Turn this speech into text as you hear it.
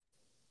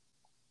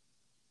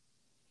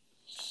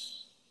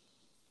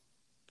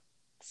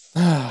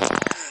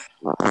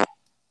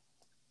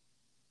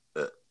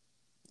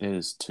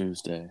is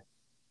Tuesday.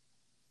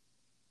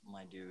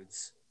 My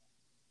dudes.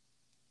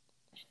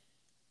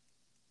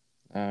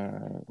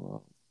 Alright,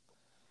 well.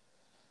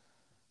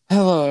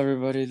 Hello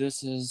everybody,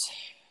 this is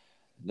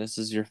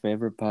your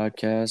favorite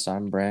podcast.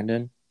 I'm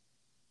Brandon.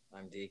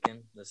 I'm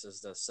Deacon. This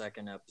is the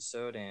second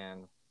episode,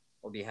 and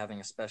we'll be having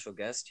a special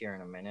guest here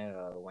in a minute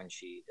when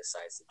she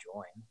decides to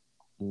join.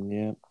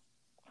 Yep.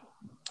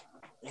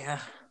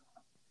 Yeah.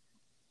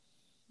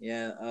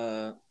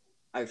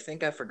 I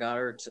think I forgot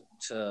her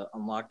to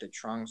unlock the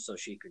trunk so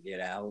she could get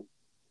out.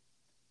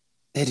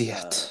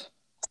 Idiot.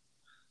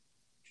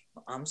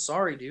 I'm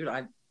sorry, dude.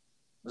 I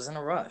was in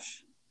a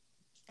rush.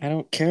 I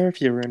don't care if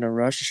you were in a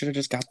rush. You should have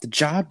just got the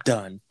job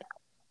done.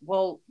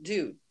 Well,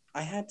 dude,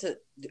 I had to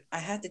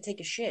take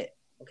a shit.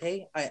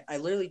 Okay, I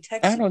literally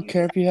texted you. I don't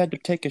care if you had to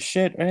take a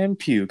shit and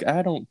puke.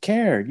 I don't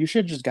care. You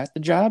should have just got the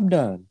job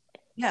done.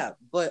 Yeah,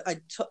 but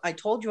I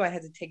told you I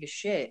had to take a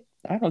shit.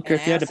 I don't care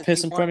if you had to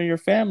piss in front of your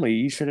family.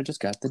 You should have just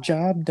got the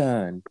job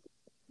done.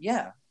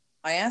 Yeah,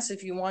 I asked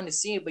if you wanted to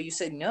see it, but you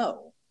said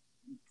no.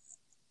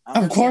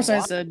 Of course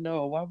I said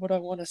no. Why would I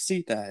want to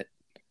see that?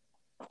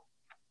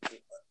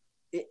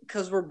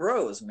 Because we're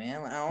bros,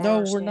 man.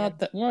 No, we're not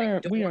that.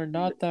 We are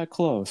not that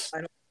close.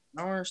 I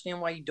don't understand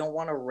why you don't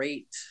want to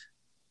rate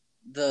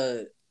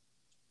the.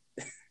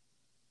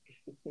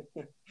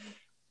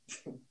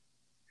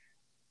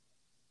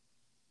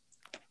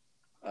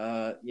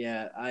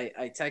 Yeah,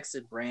 I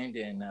texted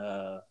Brandon.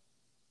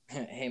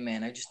 Hey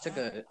man, I just took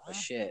a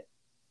shit,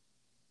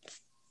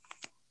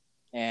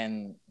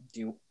 and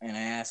I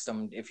asked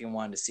him if he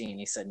wanted to see, and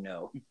he said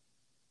no.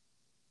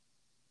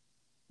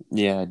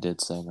 Yeah, I did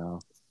say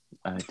no.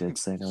 I did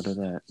say no to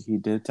that. He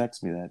did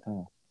text me that,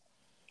 huh?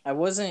 I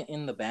wasn't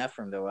in the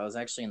bathroom though. I was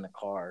actually in the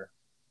car.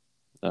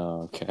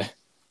 Oh, okay.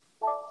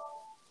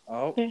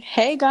 Oh.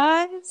 Hey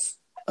guys.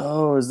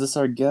 Oh, is this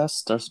our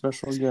guest? Our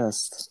special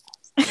guest?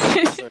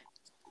 These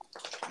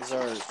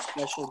are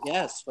special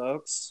guests,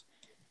 folks.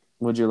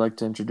 Would you like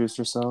to introduce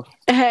yourself?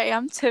 Hey,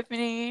 I'm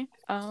Tiffany.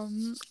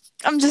 I'm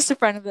just a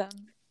friend of them.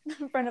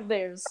 A friend of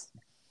theirs.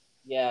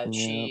 Yeah,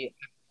 See,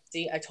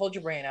 I told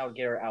you, Brandon, I would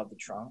get her out of the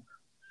trunk.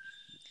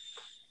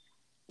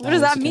 What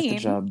does that mean? Get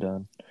the job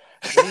done.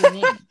 What do you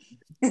mean?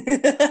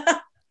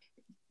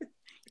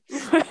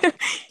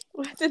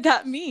 What did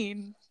that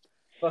mean?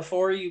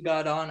 Before you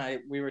got on,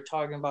 we were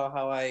talking about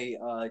how I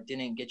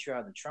didn't get you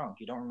out of the trunk.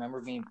 You don't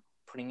remember me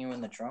putting you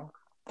in the trunk?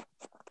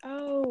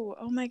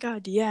 Oh my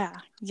God, yeah,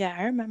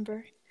 I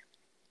remember.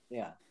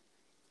 Yeah.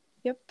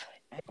 Yep.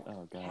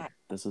 Oh God,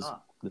 this is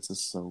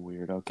so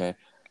weird. Okay,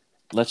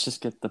 let's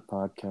just get the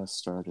podcast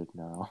started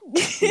now,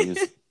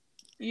 please.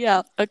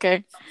 Yeah.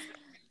 Okay.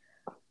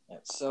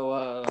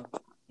 So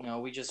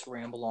we just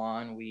ramble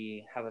on.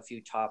 We have a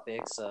few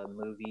topics,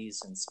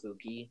 movies and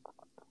spooky.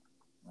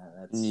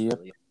 That's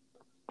really.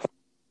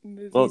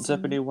 Movies well,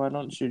 Tiffany, why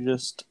don't you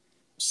just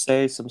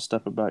say some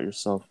stuff about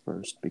yourself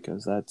first,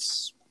 because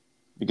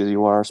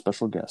you are our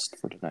special guest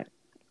for tonight.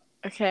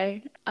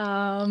 Okay.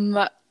 I'm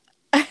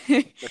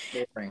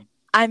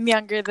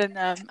younger than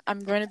them. I'm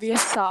going to be a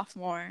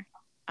sophomore.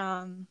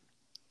 Not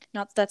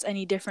that that's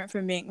any different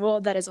from being. Well,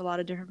 that is a lot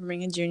of different from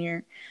being a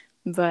junior,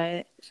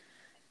 but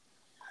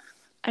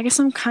I guess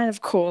I'm kind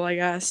of cool. I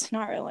guess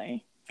not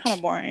really. Kind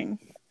of boring.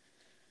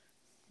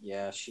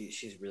 Yeah,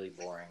 she's really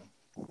boring.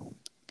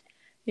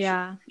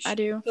 Yeah, I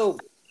do. So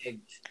big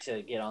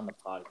to get on the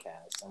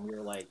podcast, and we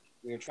were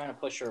trying to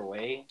push her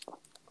away,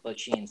 but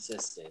she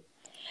insisted.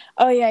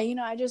 Oh yeah,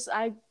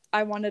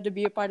 I wanted to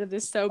be a part of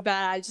this so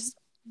bad. I just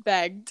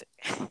begged.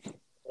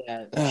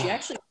 Yeah, she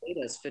actually paid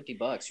us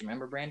 $50.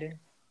 Remember, Brandon?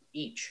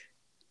 Each.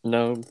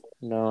 No,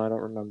 I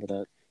don't remember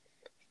that.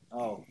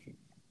 Oh.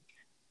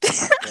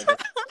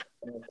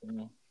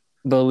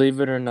 Believe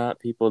it or not,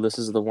 people, this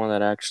is the one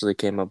that actually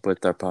came up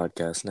with our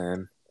podcast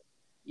name.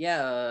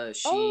 Yeah,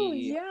 Oh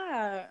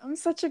yeah, I'm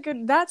such a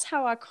good. That's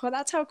how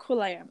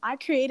cool I am. I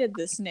created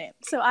this name,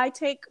 so I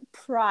take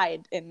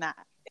pride in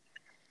that.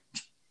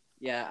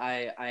 Yeah,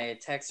 I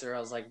texted her. I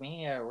was like,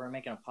 we're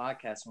making a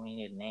podcast and we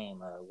need a name.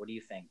 What do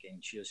you think?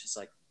 And she was just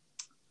like,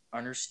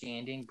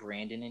 Understanding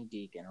Brandon and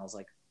Deacon. I was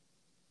like,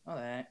 oh,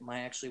 that might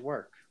actually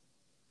work.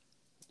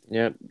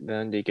 Yep.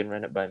 Then Deacon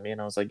ran it by me,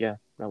 and I was like, yeah,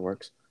 that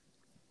works.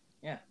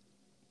 Yeah.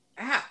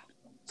 Ah!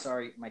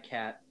 Sorry, my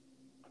cat.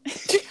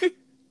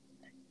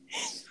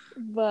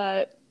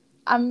 But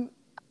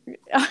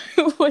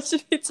what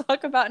should we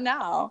talk about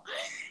now?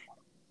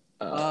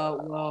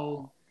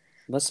 Well,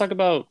 let's talk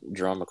about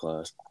drama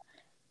class.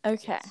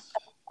 Okay.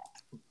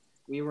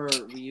 We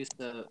used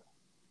to.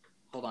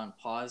 Hold on,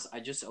 pause. I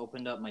just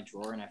opened up my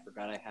drawer and I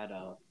forgot I had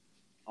a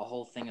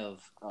whole thing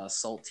of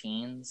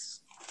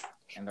saltines,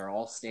 and they're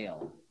all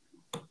stale.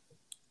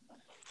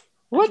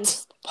 What? I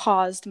just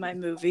paused my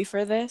movie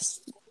for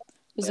this.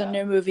 There's a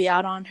new movie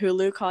out on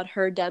Hulu called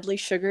Her Deadly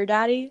Sugar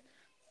Daddy.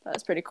 That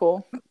was pretty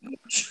cool.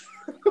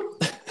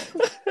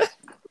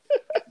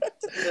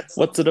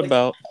 What's it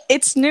about?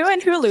 It's new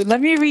in Hulu.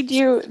 Let me read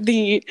you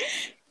the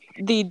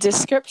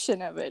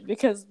description of it,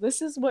 because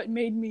this is what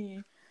made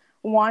me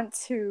want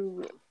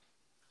to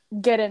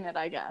get in it,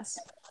 I guess.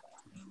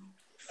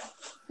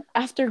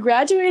 After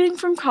graduating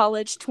from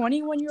college,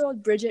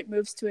 21-year-old Bridget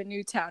moves to a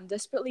new town,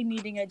 desperately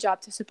needing a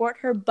job to support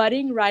her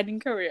budding writing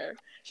career.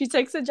 She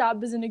takes a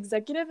job as an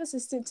executive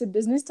assistant to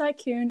business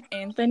tycoon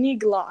Anthony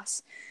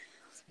Gloss.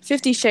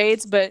 50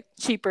 Shades, but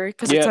cheaper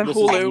because it's on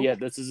Hulu.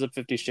 This is a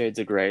 50 Shades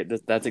of Grey.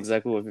 That's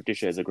exactly what 50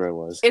 Shades of Grey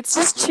was. It's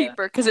just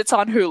cheaper because it's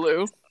on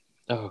Hulu.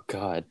 Oh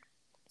God.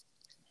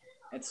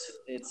 It's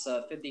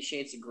 50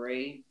 Shades of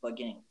Grey, but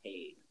getting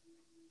paid.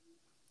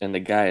 And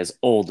the guy is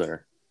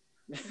older.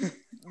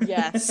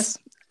 Yes.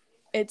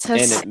 And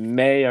it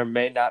may or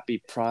may not be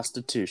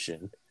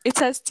prostitution. It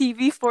says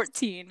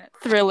TV-14,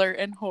 thriller,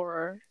 and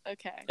horror.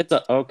 Okay.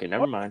 Okay,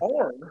 never mind.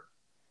 Horror?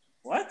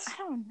 What? I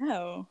don't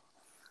know.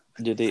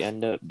 Do they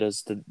end up?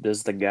 Does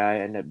the guy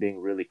end up being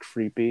really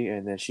creepy,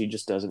 and then she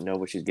just doesn't know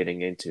what she's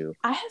getting into?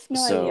 I have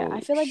no idea.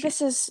 I feel like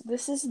this is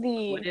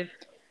the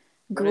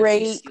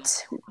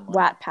great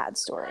Wattpad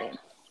story.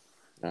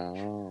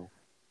 Oh.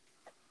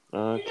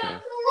 Okay.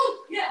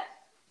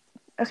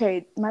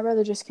 Okay, my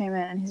brother just came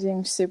in and he's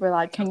being super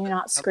loud. Can you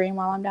not scream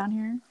while I'm down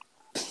here?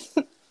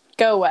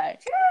 Go away.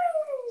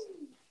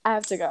 I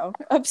have to go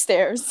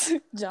upstairs,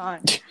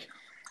 John.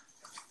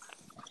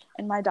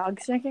 And my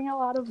dog's drinking a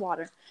lot of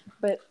water.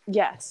 But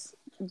yes,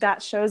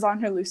 that show's on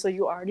Hulu, so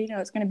you already know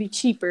it's going to be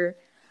cheaper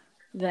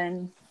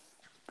than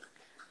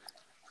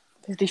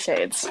 50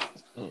 Shades.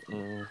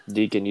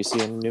 Deacon, you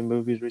see any new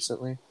movies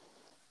recently?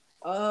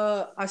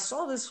 I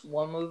saw this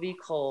one movie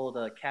called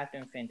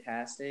Captain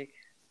Fantastic.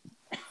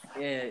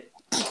 It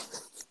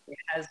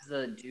has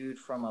the dude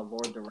from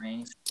Lord of the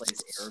Rings who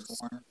plays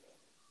Aragorn.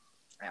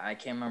 I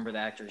can't remember the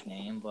actor's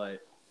name,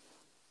 but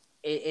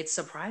it's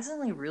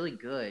surprisingly really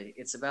good.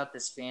 It's about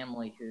this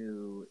family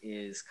who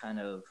is kind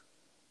of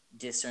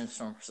distant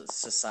from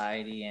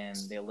society, and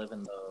they live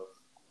in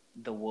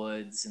the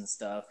woods and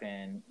stuff.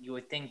 And you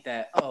would think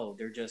that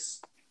they're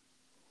just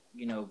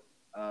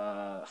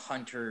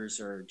hunters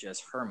or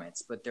just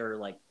hermits, but they're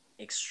like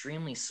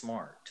extremely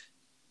smart.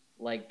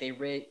 Like they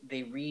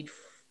read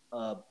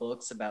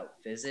books about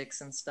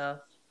physics and stuff.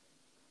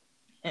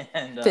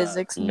 And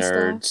physics and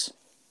nerds. Stuff.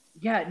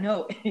 Yeah,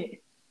 no.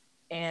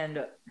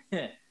 And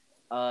the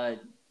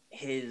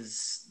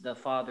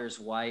father's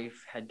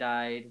wife had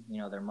died,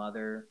 their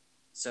mother.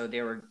 So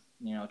they were,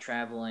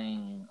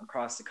 traveling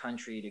across the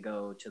country to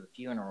go to the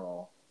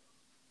funeral.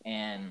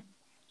 And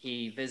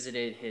he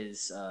visited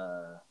his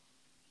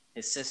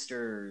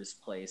sister's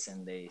place,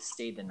 and they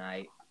stayed the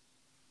night.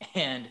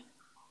 And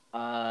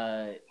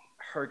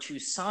her two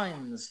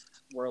sons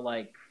were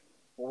like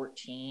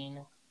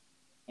 14,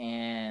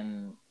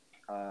 and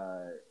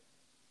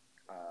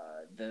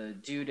the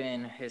dude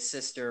and his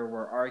sister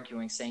were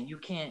arguing, saying, you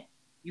can't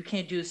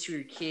do this to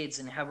your kids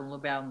and have them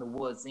live out in the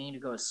woods. They need to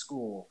go to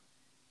school.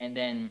 And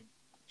then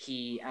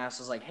he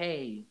was like,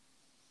 hey,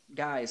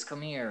 guys,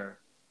 come here.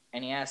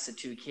 And he asked the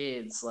two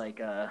kids,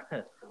 like,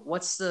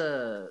 what's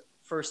the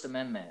First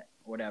Amendment,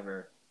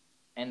 whatever.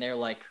 And they're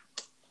like,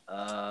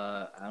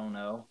 I don't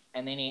know.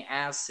 And then he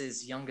asked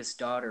his youngest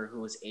daughter, who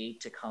was 8,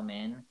 to come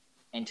in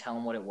and tell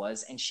him what it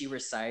was. And she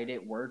recited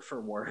it word for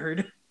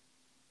word.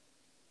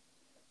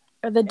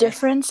 The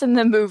difference in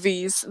the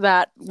movies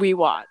that we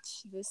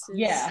watch.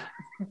 Yeah.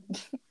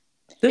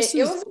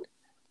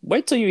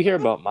 Wait till you hear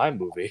about my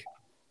movie.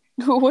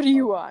 What do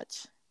you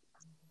watch?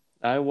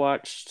 I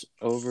watched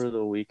over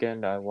the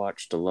weekend. I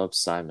watched Love,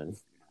 Simon.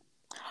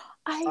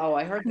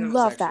 I heard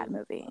love that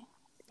movie.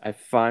 I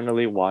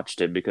finally watched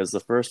it because the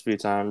first few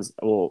times,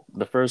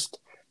 the first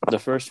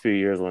few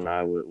years when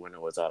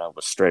it was out, I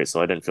was straight,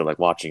 so I didn't feel like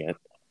watching it.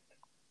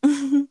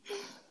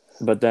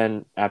 But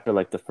then after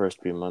like the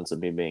first few months of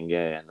me being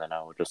gay, and then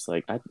I was just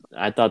like,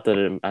 I thought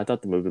the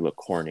movie looked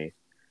corny,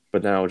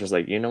 but then I was just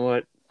like, you know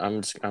what?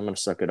 I'm gonna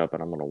suck it up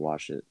and I'm gonna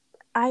watch it.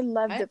 I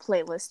loved the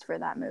playlist for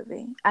that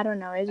movie. I don't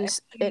know,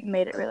 it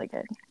made it really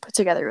good, put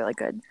together really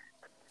good.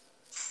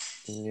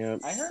 Yeah,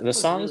 the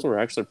songs were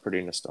actually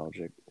pretty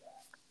nostalgic.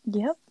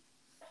 Yep.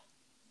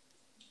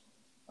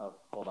 Oh,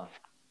 hold on.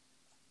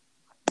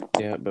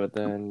 Yeah, but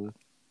then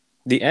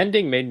the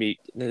ending made me.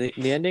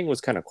 The ending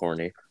was kind of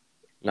corny.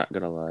 Not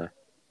gonna lie.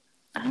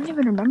 I don't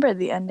even remember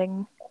the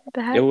ending. What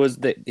the heck? It was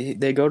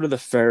they go to the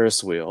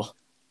Ferris wheel.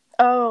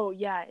 Oh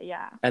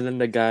yeah. And then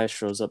the guy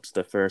shows up to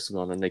the Ferris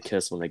wheel, and then they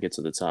kiss when they get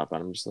to the top.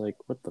 And I'm just like,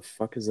 what the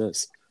fuck is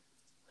this?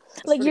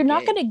 Like, you're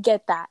not gonna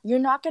get that. You're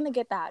not gonna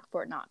get that at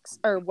Fort Knox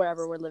or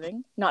wherever we're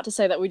living. Not to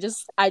say that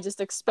I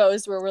just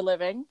exposed where we're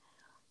living.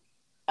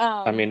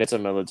 I mean, it's a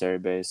military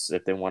base.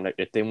 If they want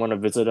to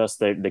visit us,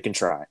 they can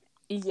try.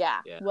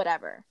 Yeah,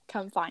 whatever.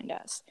 Come find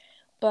us.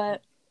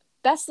 But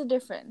that's the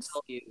difference.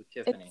 Tell you,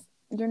 Tiffany.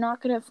 You're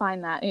not gonna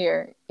find that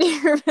here.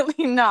 You're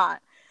really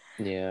not.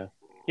 Yeah,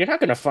 you're not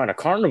gonna find a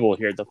carnival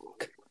here.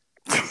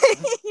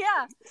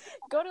 Yeah,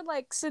 go to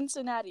like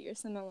Cincinnati or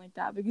something like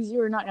that because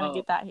you're not gonna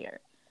get that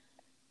here.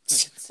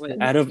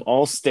 Out of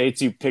all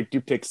states you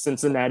picked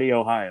Cincinnati,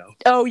 Ohio.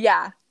 Oh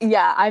yeah.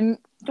 I'm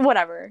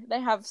whatever. They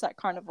have set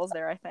carnivals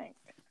there, I think.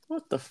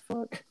 What the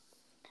fuck?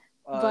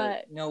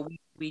 But no,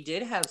 we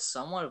did have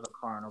somewhat of a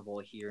carnival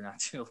here not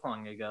too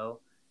long ago.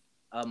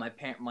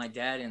 My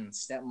dad and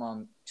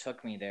stepmom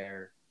took me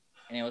there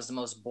and it was the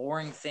most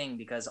boring thing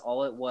because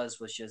all it was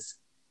just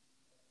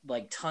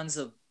like tons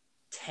of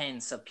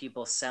tents of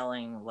people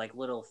selling like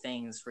little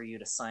things for you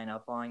to sign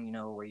up on,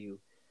 where you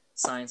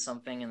sign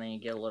something and then you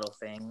get a little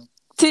thing.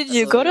 Did That's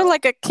you go to literally all.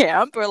 like a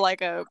camp or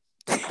like a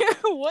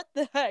what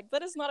the heck?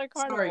 That is not a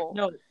Sorry, carnival.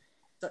 no.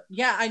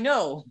 Yeah, I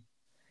know.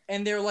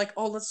 And they're like,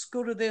 "Oh, let's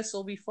go to this.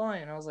 It'll be fun."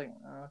 And I was like,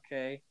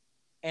 "Okay."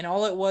 And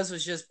all it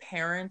was just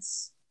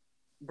parents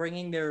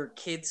bringing their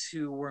kids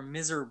who were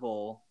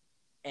miserable,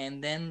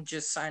 and then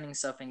just signing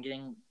stuff and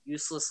getting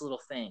useless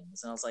little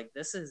things. And I was like,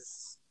 "This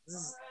is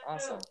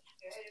awesome."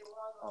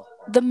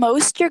 The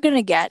most you're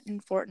gonna get in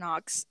Fort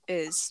Knox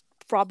is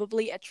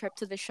probably a trip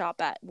to the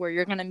shop at where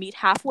you're gonna meet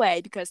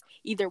halfway because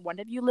either one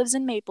of you lives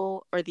in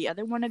Maple or the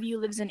other one of you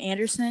lives in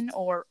Anderson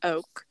or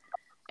Oak,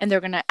 and they're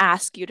gonna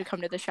ask you to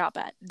come to the shop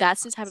at.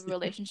 That's the type of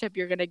relationship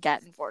you're gonna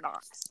get in Fort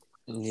Knox.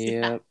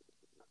 Yeah.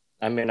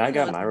 I mean, I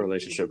got my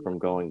relationship from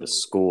going to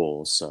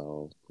school,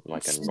 so I'm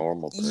like a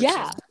normal person.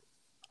 Yeah.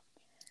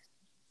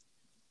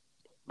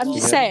 I'm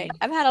just saying,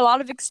 I've had a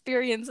lot of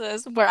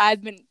experiences where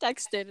I've been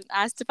texted and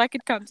asked if I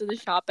could come to the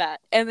shop at,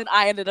 and then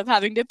I ended up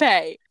having to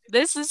pay.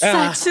 This is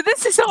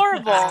this is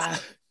horrible.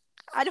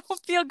 I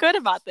don't feel good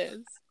about this.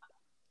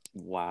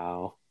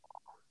 Wow.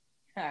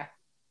 Have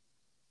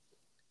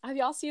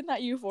y'all seen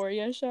that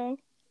Euphoria show?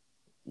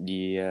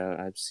 Yeah,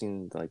 I've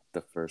seen like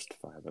the first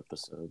 5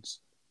 episodes.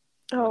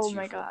 Oh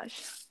my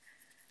gosh.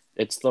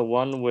 It's the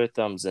one with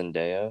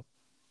Zendaya.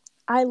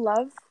 I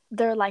love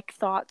their like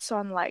thoughts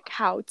on like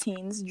how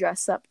teens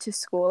dress up to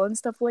school and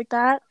stuff like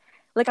that.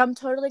 Like I'm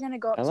totally gonna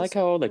go up I like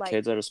how all the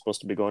kids that are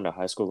supposed to be going to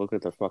high school look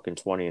like they're fucking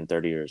 20 and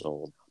 30 years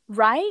old.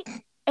 Right?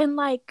 And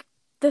like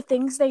the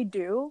things they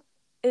do,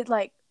 it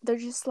like they're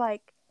just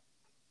like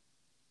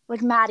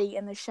Maddie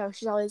in the show,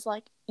 she's always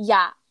like,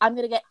 yeah, I'm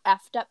gonna get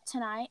effed up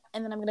tonight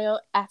and then I'm gonna go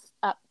F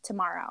up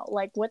tomorrow.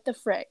 Like what the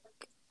frick?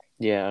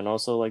 Yeah, and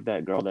also like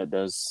that girl that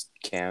does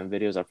cam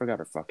videos, I forgot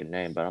her fucking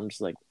name, but I'm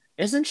just like,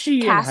 isn't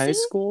she Cassie? in high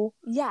school?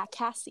 Yeah,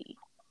 Cassie.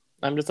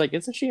 I'm just like,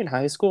 isn't she in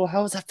high school?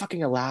 How is that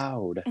fucking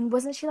allowed? And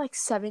wasn't she like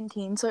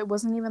 17? So it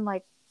wasn't even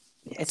like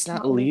it's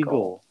not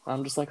legal.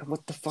 I'm just like,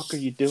 what the fuck are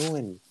you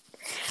doing?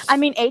 I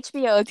mean,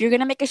 HBO, if you're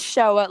gonna make a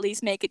show, at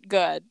least make it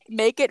good.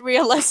 Make it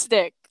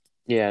realistic.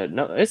 Yeah,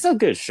 no, it's a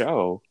good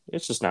show.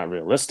 It's just not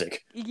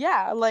realistic.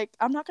 Yeah, like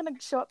I'm not gonna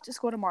show up to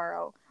school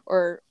tomorrow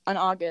or in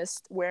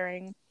August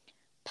wearing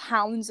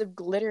pounds of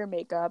glitter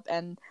makeup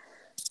and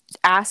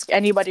ask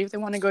anybody if they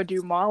want to go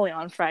do Molly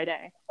on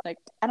Friday. Like,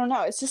 I don't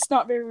know. It's just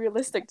not very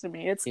realistic to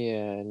me.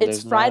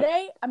 It's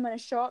Friday. I'm going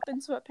to show up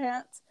in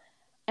sweatpants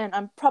and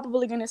I'm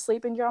probably going to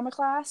sleep in drama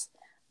class,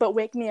 but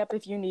wake me up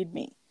if you need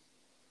me.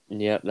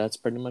 Yeah, that's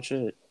pretty much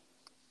it.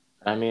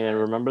 I mean, I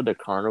remember the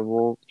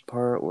carnival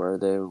part where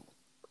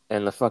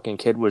and the fucking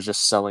kid was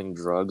just selling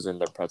drugs in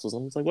their pretzels. I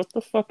was like, what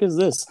the fuck is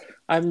this?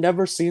 I've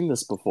never seen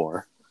this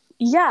before.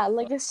 Yeah,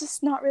 like, it's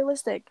just not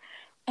realistic.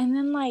 And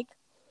then, like,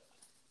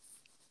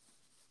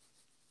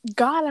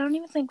 God, I don't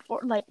even think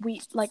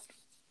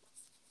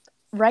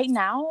right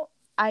now,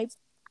 I'm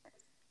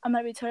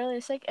gonna be totally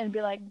sick and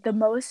be like, the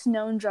most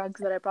known drugs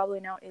that I probably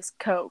know is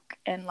Coke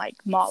and, like,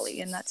 Molly,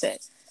 and that's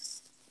it.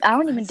 I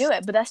don't even do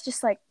it, but that's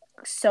just, like,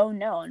 so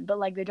known. But,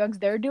 like, the drugs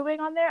they're doing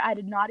on there, I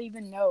did not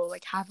even know,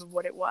 like, half of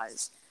what it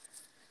was.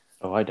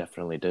 Oh, I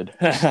definitely did.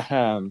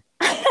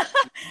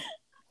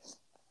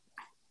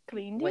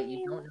 Clean. Wait,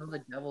 you don't know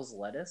the devil's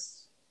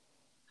lettuce?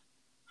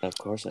 Of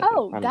course I do.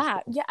 Oh,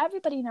 that. Yeah,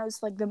 everybody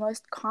knows, like, the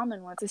most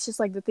common ones. It's just,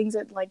 like, the things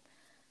that, like,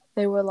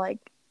 they were, like...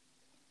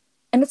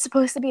 And it's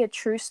supposed to be a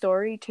true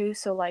story, too,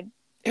 so, like...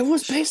 It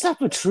was based off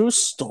a true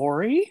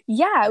story?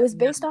 Yeah, it was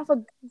based off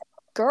a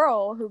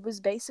girl who was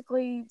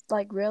basically,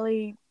 like,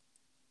 really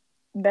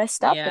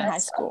messed up in high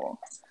school.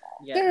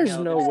 Yeah, There's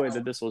no way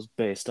that this was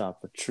based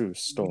off a true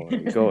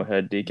story. Go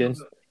ahead, Deacon.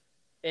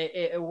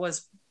 It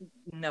was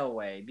no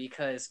way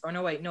because... Oh,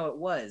 no, wait. No, it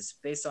was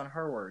based on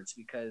her words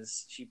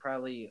because she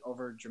probably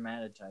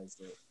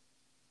over-dramatized it.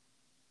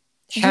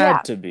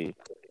 Had to be.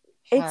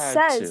 It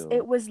says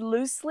it was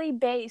loosely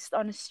based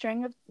on a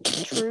string of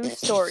true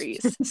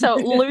stories. So,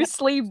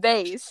 loosely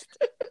based.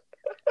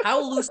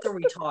 How loose are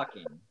we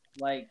talking?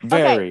 Like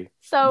very.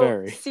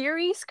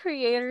 Series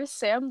creator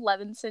Sam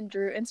Levinson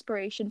drew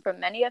inspiration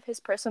from many of his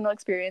personal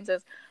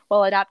experiences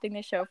while adapting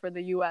the show for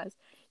the U.S.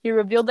 He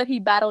revealed that he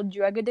battled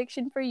drug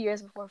addiction for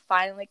years before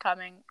finally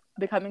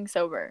becoming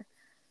sober.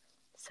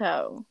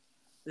 So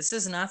this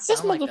does not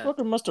sound like this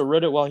motherfucker must have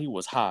read it while he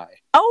was high.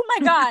 Oh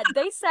my god!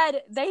 They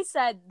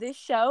said this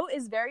show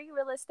is very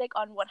realistic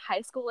on what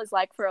high school is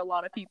like for a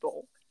lot of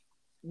people.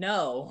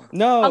 No.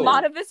 A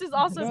lot of this is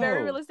also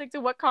very realistic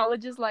to what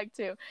college is like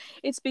too.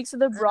 It speaks to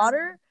the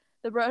broader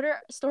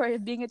story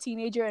of being a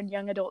teenager and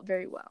young adult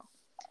very well.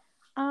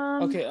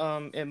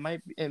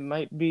 It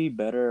might be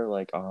better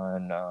like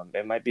on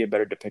it might be a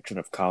better depiction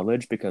of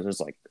college because there's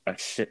like a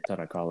shit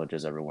ton of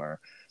colleges everywhere.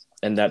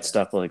 And that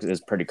stuff like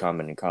is pretty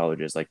common in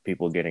colleges, like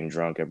people getting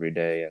drunk every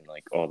day and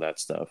like all that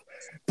stuff.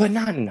 But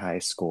not in high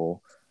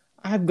school.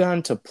 I've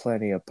gone to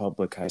plenty of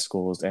public high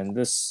schools and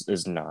this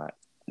is not.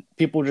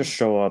 People just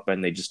show up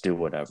and they just do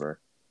whatever.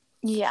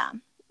 Yeah,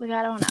 like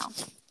I don't know.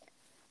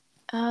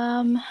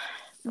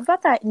 What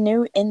about that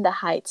new In the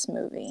Heights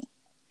movie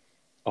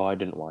Oh, I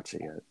didn't watch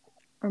it yet.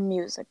 or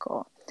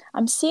musical?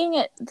 I'm seeing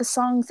it, the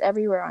songs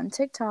everywhere on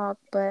TikTok,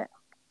 but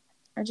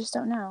I just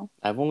don't know.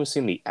 I've only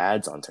seen the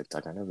ads on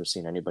TikTok. I've never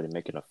seen anybody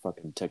making a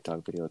fucking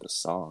TikTok video with the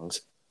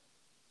songs.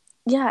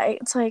 Yeah,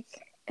 it's like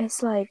I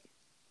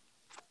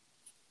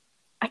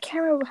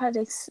can't remember how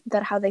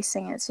they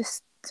sing it.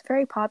 It's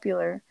very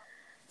popular.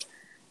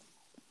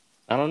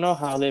 I don't know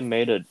how they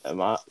made it,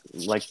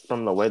 like,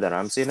 from the way that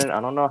I'm seeing it, I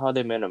don't know how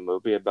they made a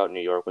movie about New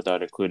York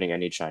without including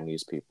any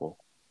Chinese people.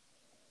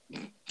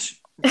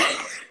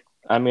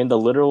 I mean, the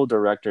literal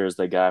director is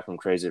the guy from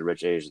Crazy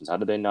Rich Asians. How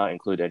did they not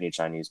include any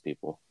Chinese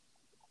people?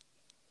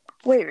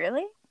 Wait,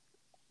 really?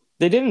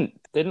 They didn't.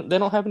 They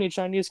don't have any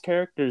Chinese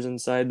characters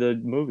inside the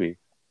movie.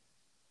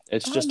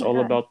 It's Oh just my all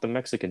god. about the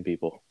Mexican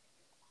people.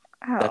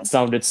 Oh. That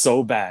sounded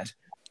so bad.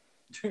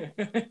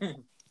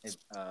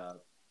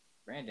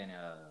 Brandon,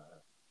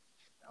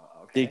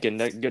 okay. Deacon,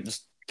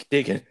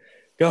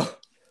 go.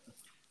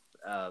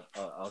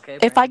 Okay.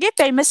 If I Brandon. get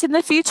famous in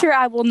the future,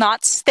 I will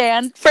not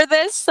stand for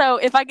this. So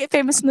if I get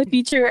famous in the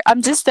future,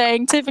 I'm just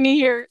saying Tiffany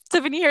here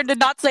did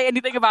not say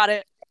anything about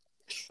it.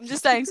 I'm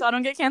just saying so I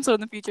don't get canceled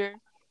in the future.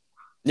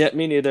 Yeah,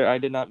 me neither. I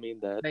did not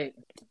mean that. Wait,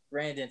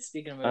 Brandon.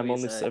 Speaking of movies, I'm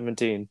only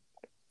 17.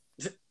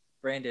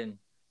 Brandon,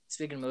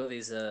 speaking of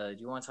movies, do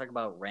you want to talk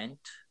about Rent?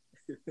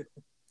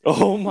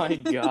 Oh my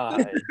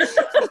god.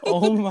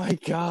 Oh my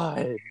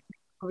god. The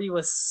movie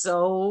was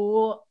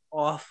so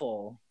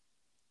awful.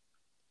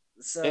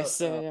 So They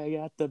say I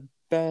got the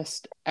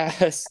best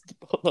ass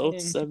below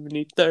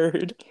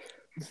 73rd.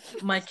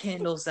 my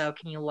candle's out.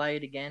 Can you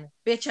light it again?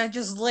 Bitch, I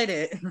just lit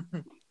it.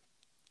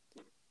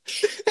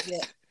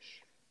 Yeah.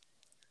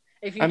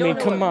 If you I don't mean,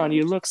 know come what on,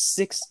 you look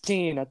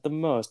 16 at the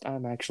most.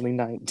 I'm actually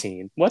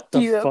 19. What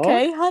the You fuck?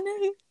 okay,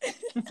 honey?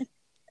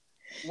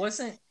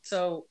 wasn't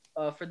so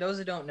for those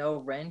who don't know,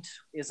 Rent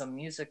is a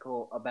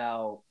musical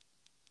about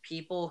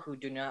people who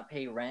do not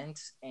pay rent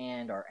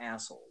and are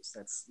assholes.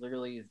 That's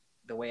literally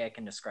the way I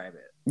can describe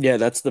it. Yeah,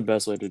 that's the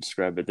best way to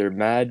describe it. They're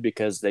mad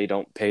because they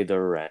don't pay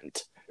their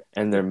rent.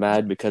 And they're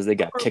mad because they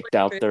got kicked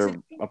out their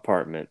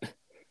apartment. Did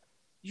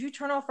you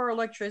turn off our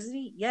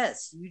electricity?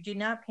 Yes, you did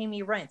not pay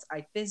me rent.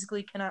 I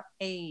physically cannot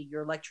pay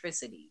your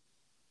electricity.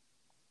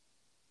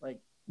 Like,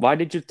 why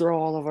did you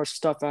throw all of our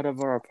stuff out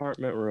of our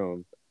apartment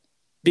room?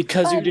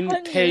 Because you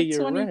didn't pay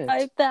your rent.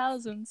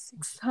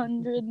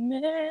 525,600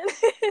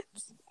 minutes.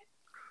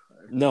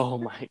 No,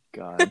 my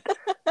god.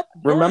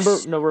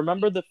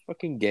 Remember the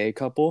fucking gay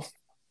couple?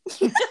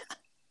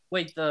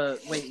 Wait,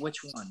 which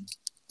one?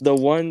 The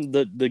one,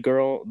 the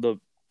girl, the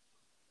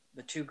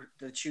two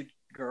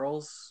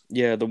girls.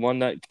 Yeah, the one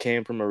that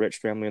came from a rich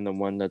family and the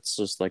one that's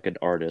just like an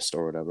artist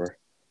or whatever.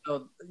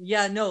 Oh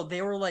yeah, no,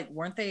 they were like,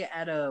 weren't they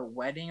at a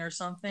wedding or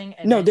something?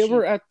 And no, they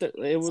were at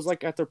it was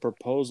like at their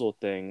proposal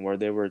thing where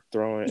they were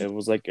throwing. It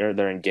was like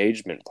their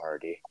engagement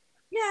party.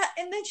 Yeah,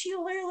 and then she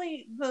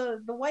literally the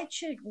white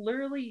chick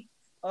literally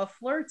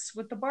flirts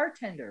with the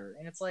bartender,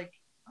 and it's like.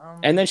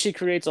 And then she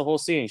creates a whole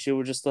scene. She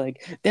was just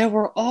like, there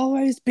will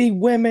always be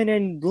women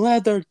in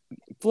leather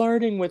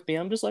flirting with me.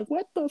 I'm just like,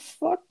 what the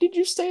fuck did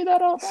you say that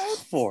out loud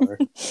for?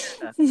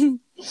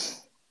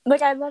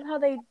 Like, I love how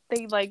they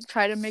like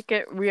try to make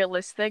it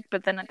realistic,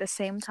 but then at the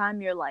same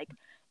time, you're like,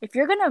 if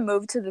you're gonna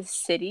move to the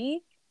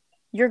city,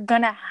 you're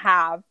gonna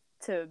have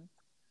to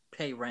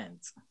pay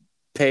rent.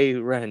 Pay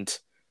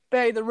rent.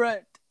 Pay the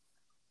rent.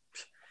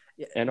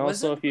 Yeah, and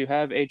also, if you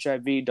have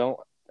HIV, don't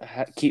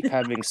keep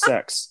having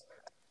sex.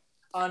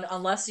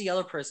 Unless the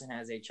other person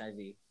has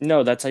HIV.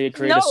 No, that's how you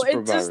create a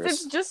super virus.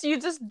 It's just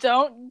you just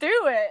don't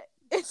do it.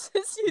 It's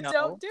just you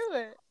don't do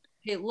it.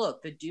 Hey,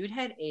 look, the dude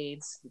had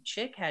AIDS, the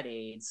chick had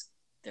AIDS.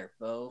 They're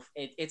both.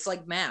 It's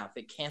like math.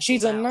 It cancels.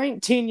 She's a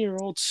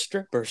 19-year-old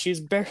stripper. She's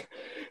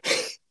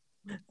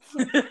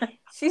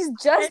She's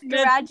just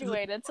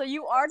graduated, so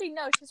you already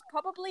know she's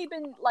probably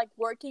been like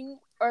working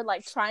or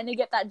like trying to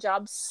get that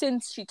job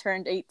since she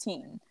turned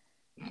 18.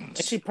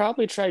 And she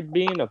probably tried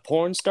being a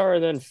porn star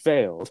and then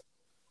failed.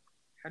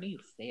 How do you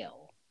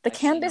fail? The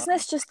cam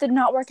business just did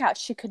not work out.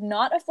 She could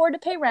not afford to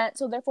pay rent,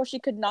 so therefore she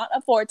could not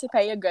afford to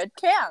pay a good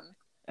cam.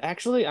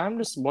 Actually, I'm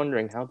just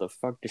wondering how the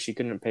fuck she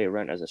couldn't pay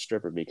rent as a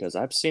stripper, because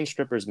I've seen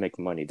strippers make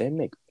money. They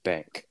make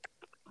bank.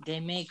 They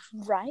make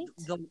right.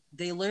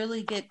 They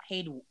literally get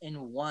paid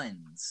in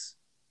ones.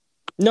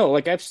 No,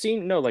 like have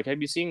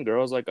you seen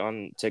girls like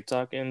on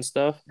TikTok and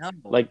stuff? No.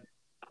 Like,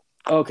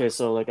 okay,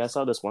 so like I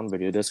saw this one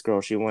video. This girl,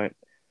 she went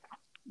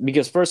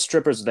because first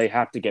strippers they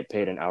have to get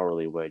paid an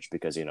hourly wage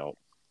because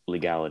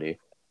legality,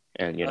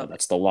 and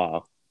that's the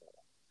law.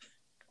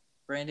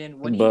 Brandon,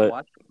 what do you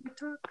watch on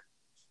TikTok?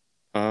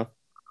 Huh?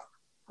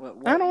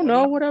 I don't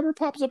know. Whatever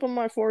pops up on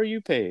my For You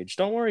page.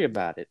 Don't worry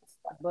about it.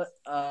 But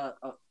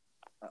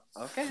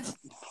okay.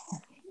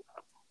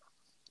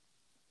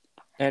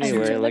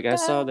 Anyway, like I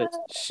saw that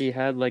she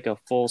had like a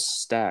full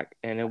stack,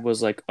 and it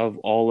was like of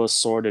all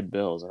assorted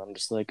bills, and I'm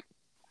just like,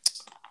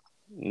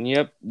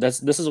 yep,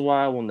 this is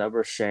why I will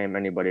never shame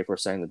anybody for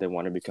saying that they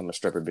want to become a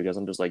stripper, because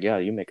I'm just like, yeah,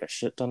 you make a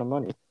shit ton of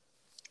money.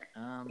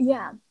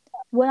 Yeah.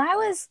 When I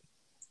was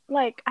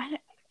like,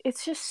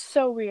 it's just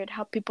so weird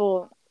how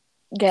people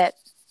get.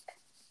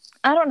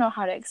 I don't know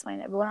how to explain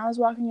it, but when I was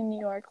walking in New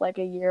York like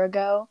a year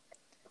ago,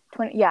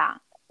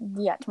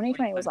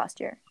 2020 was last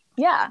year.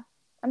 Yeah,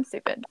 I'm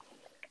stupid.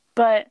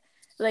 But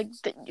like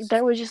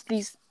there was just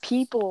these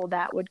people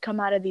that would come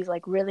out of these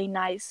like really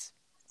nice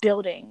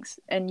buildings,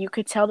 and you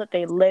could tell that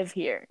they live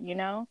here, you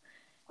know?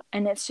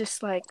 And it's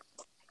just like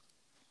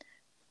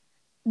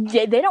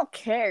they don't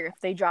care if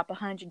they drop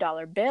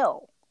 $100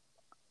 bill.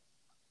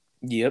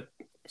 Yep.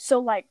 So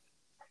like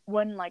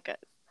when like a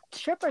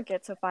stripper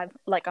gets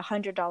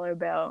 $100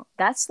 bill,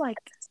 that's like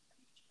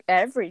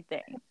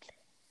everything.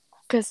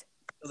 Because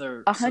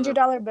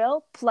 $100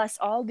 bill plus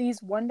all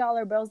these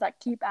 $1 bills that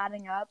keep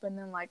adding up, and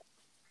then like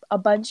a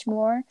bunch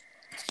more.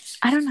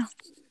 I don't know.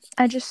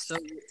 So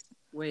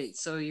wait,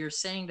 so you're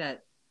saying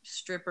that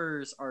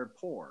strippers are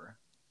poor?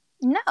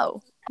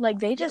 No, like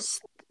they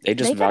just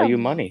value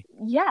money.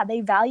 Yeah,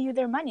 they value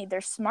their money. They're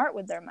smart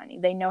with their money.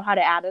 They know how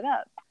to add it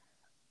up.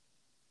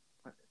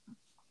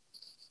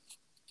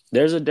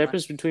 There's a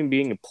difference between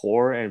being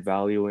poor and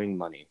valuing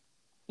money.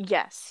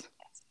 Yes.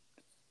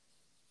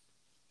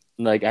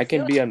 Like, I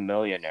can be a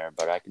millionaire,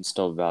 but I can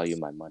still value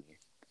my money.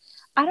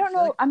 I don't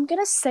know. I'm going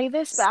to say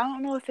this, but I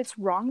don't know if it's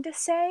wrong to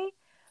say.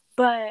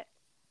 But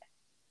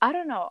I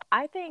don't know.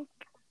 I think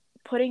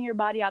putting your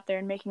body out there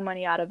and making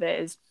money out of it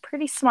is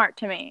pretty smart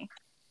to me.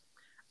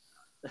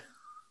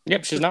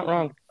 Yep, she's not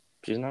wrong.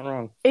 She's not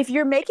wrong. If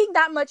you're making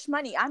that much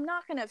money, I'm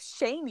not going to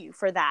shame you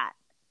for that.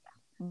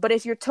 But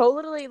if you're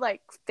totally,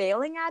 like,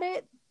 failing at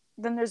it,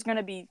 then there's going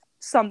to be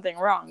something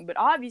wrong. But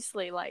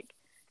obviously, like,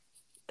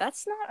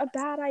 that's not a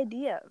bad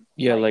idea.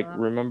 Yeah, like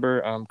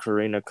remember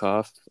Karina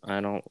Koff?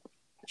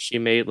 She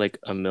made like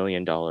 $1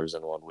 million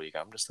in 1 week.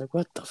 I'm just like,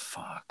 what the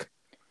fuck?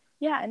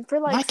 Yeah, and for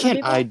like why can't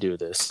people, I do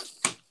this?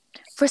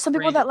 For some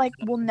people that like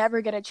will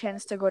never get a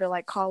chance to go to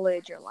like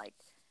college or like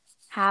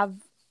have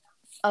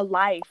a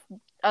life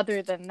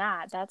other than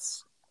that,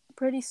 that's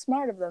pretty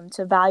smart of them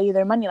to value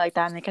their money like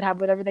that, and they could have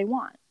whatever they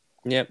want.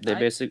 Yep,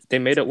 they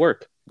made it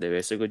work. They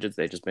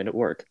just made it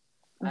work.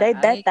 They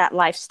bet that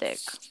life stick.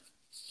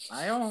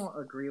 I don't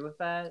agree with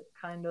that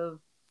kind of.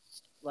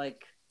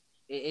 Like,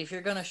 if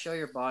you're gonna show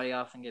your body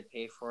off and get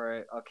paid for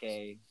it,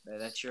 okay,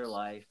 that's your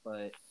life.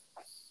 But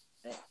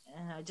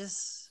it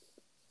just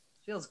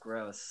feels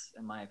gross,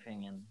 in my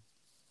opinion.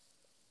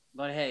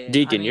 But hey,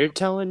 Deacon, you're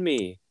telling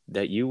me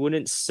that you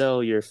wouldn't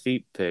sell your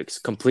feet pics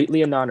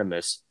completely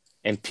anonymous,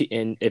 and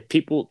if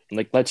people,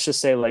 like, let's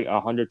just say like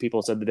 100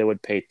 people said that they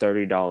would pay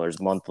 $30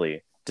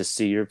 monthly to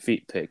see your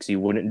feet pics, you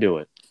wouldn't do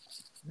it?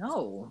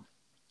 No.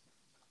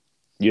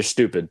 You're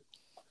stupid.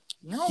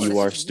 No, you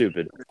are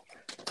stupid.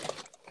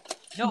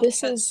 No,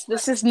 this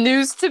is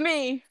news to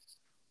me.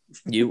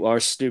 You are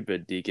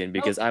stupid, Deacon,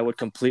 because I would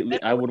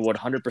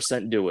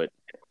 100% do it.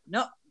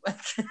 No.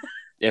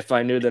 If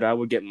I knew that I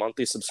would get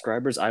monthly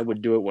subscribers, I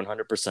would do it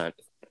 100%.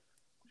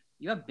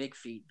 You have big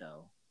feet,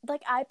 though.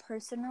 Like, I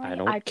personally... I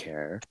don't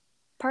care.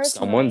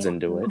 Personally... Someone's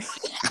into it.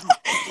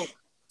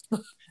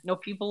 No,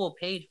 people will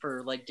pay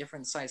for, like,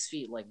 different size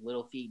feet, like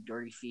little feet,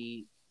 dirty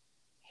feet,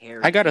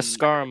 hair I got a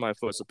scar on my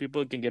foot, so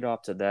people can get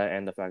off to that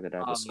and the fact that I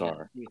have a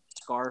scar. Yeah.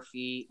 Scar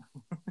feet.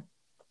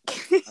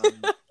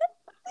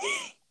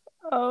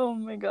 Oh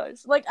my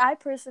gosh. Like, I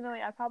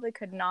probably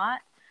could not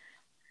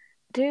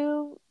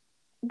do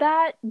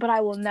that, but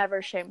I will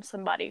never shame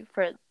somebody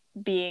for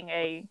being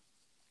a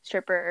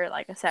stripper or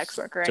like a sex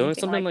worker or doing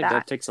anything something like that.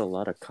 That takes a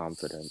lot of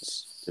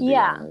confidence, to be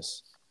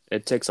honest.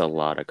 It takes a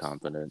lot of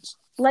confidence.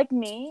 Like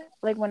me,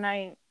 like when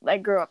I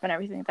grew up and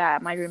everything like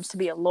that, my dream's to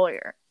be a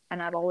lawyer,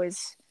 and I've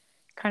always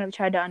kind of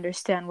tried to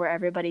understand where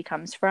everybody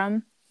comes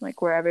from,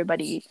 like where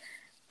everybody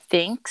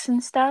thinks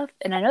and stuff.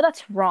 And I know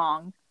that's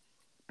wrong,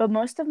 but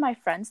most of my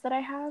friends that I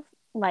have,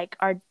 like,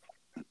 are...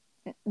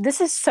 This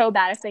is so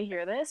bad if they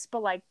hear this,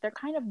 but, like, they're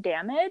kind of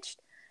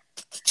damaged.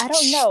 I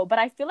don't know, but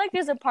I feel like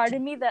there's a part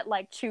of me that,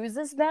 like,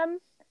 chooses them.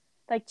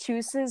 Like,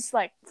 chooses,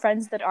 like,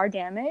 friends that are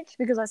damaged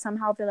because I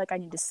somehow feel like I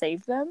need to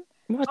save them.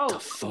 What the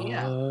fuck?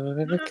 Yeah.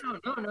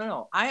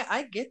 No.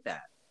 I get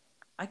that.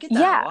 I get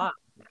that a lot.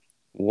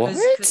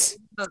 What?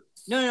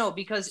 No,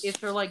 because if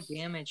they're, like,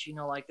 damaged, you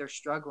know, like, they're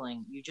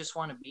struggling, you just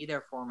want to be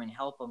there for them and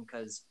help them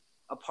because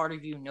a part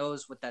of you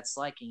knows what that's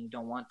like and you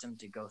don't want them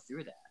to go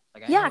through that.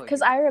 Like, yeah,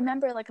 because I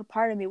remember, like, a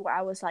part of me where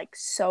I was, like,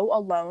 so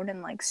alone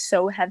and, like,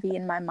 so heavy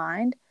in my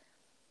mind,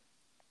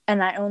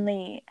 and I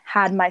only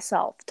had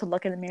myself to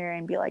look in the mirror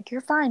and be like,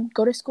 you're fine,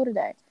 go to school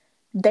today.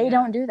 They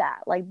don't do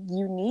that. Like,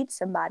 you need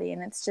somebody,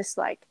 and it's just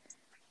like,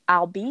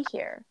 I'll be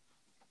here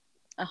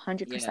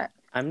 100%. Yeah.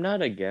 I'm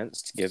not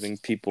against giving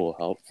people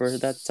help for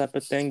that type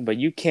of thing, but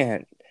you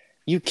can't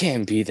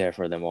be there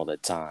for them all the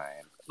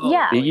time.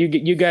 Yeah.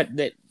 You got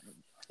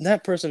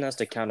that person has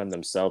to count on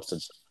themselves to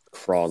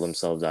crawl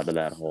themselves out of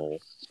that hole.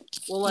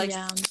 Well, like,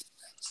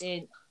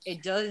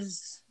 it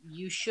does,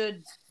 you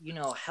should, you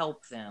know,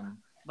 help them,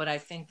 but I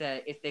think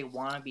that if they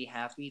want to be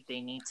happy,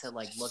 they need to,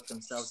 like, look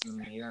themselves in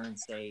the mirror and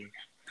say,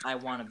 I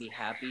want to be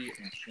happy,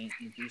 and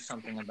do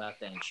something about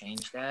that and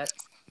change that.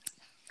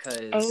 Cause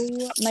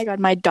Oh my god,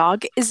 my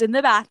dog is in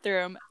the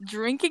bathroom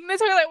drinking the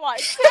toilet water.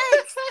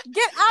 Chase,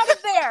 get out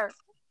of there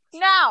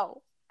now.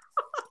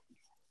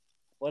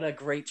 what a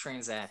great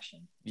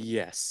transaction.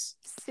 Yes.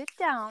 Sit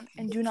down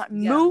and do not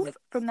Yeah, move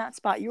from that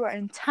spot. You are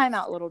in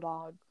timeout, little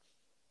dog.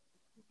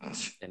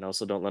 And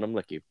also don't let them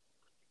lick you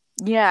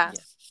Yeah.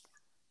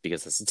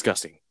 because that's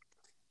disgusting.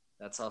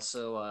 That's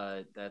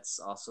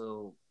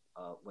also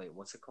wait,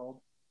 what's it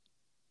called?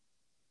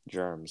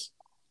 Germs.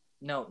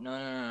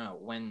 No.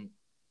 When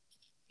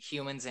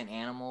humans and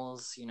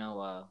animals,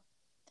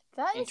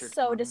 That is so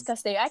intertwine.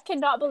 disgusting. I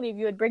cannot believe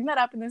you would bring that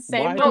up in the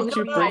same Why room. did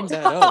you no. bring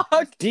that up,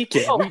 Dog.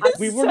 Deacon? No, we it's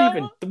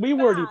weren't so we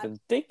weren't bad. even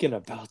thinking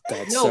about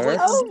that, No, sir. but-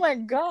 Oh my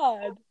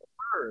god.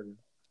 Bird.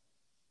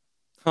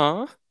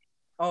 Huh?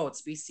 Oh,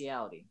 it's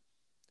bestiality.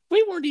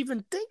 We weren't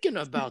even thinking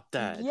about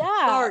that.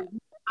 Yeah.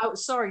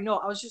 Sorry. No,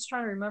 I was just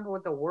trying to remember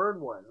what the word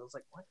was. I was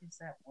like, what is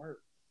that word?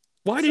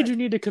 Why did you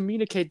need to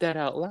communicate that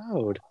out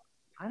loud?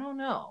 I don't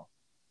know.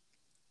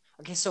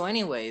 Okay, so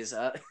anyways,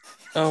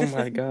 Oh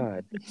my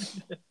god.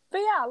 But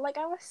yeah, like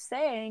I was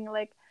saying,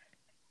 like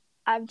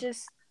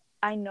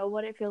I know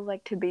what it feels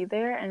like to be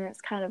there, and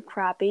it's kind of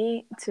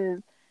crappy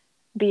to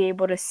be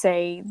able to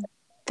say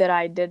that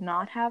I did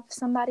not have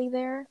somebody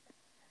there.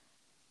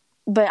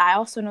 But I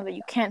also know that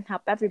you can't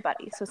help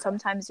everybody. So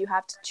sometimes you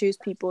have to choose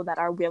people that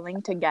are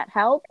willing to get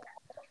help.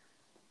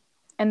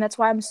 And that's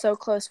why I'm so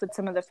close with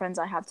some of the friends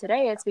I have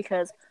today. It's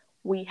because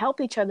we help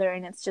each other,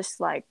 and it's just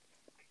like,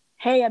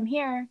 hey, I'm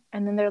here.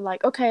 And then they're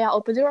like, okay, I'll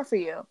open the door for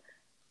you,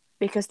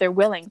 because they're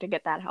willing to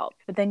get that help.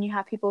 But then you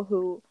have people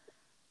who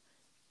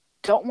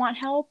don't want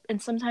help, and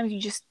sometimes you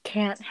just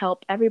can't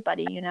help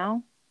everybody, you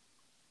know?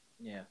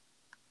 yeah.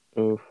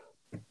 Oof.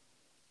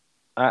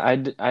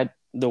 I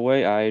the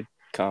way I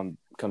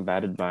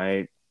combated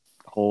my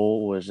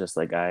whole was just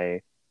like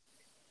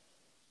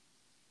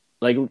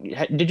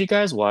did you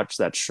guys watch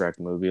that Shrek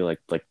movie, like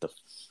the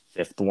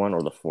fifth one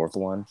or the fourth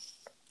one?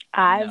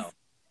 No.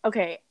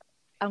 Okay,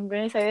 I'm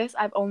going to say this.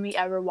 I've only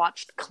ever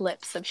watched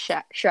clips of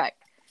Shrek.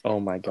 Oh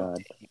my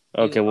god.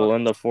 Okay, well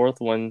in the fourth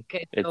one,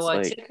 Okay, it's so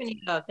like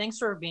Tiffany, thanks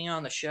for being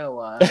on the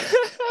show.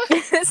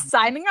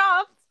 Signing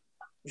off.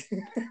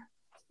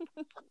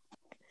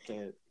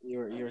 Okay, you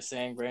were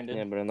saying, Brandon?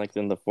 yeah, but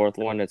in the fourth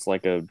one, it's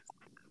like a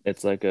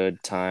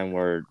time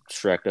where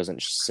Shrek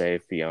doesn't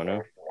save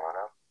Fiona.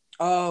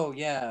 Oh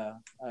yeah,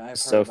 I've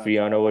So heard about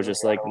Fiona was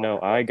just like, "No,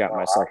 I got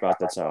myself out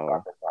the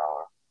tower,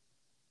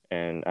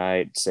 and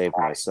I saved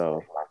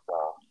myself." that.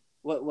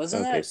 What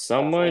wasn't Okay,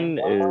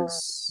 that?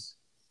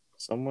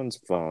 someone's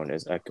phone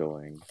is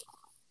echoing,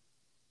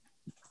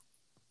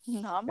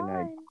 Not and I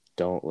mine.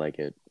 don't like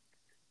it.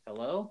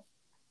 Hello?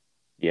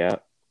 Yeah.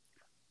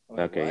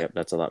 Wait, Okay. what? Yep.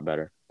 That's a lot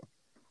better.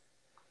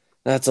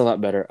 That's a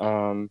lot better.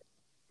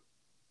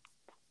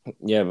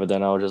 Yeah, but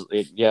then I was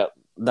yeah.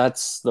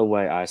 That's the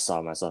way I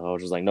saw myself. I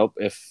was just like, nope.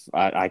 If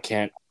I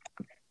can't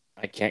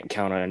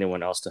count on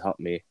anyone else to help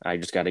me. I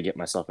just got to get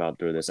myself out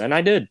through this, and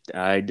I did.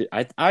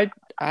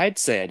 I'd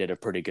say I did a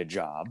pretty good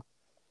job.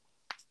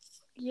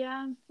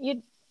 Yeah,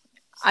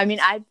 I mean,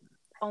 I've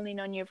only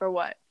known you for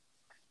what?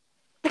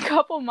 A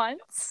couple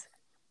months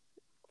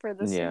for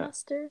the Yeah.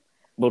 semester.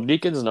 Well,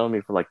 Deacon's known me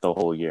for like the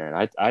whole year,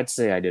 and I'd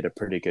say I did a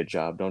pretty good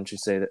job. Don't you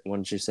say that?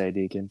 Wouldn't you say,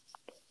 Deacon?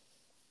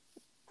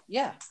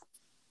 Yeah.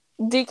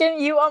 Deacon,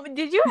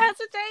 did you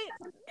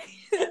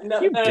hesitate?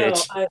 No, You no,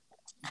 bitch.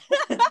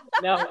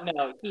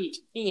 no.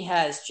 He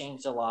has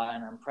changed a lot,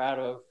 and I'm proud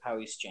of how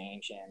he's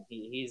changed, and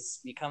he's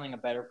becoming a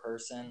better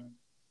person.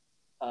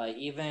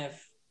 Even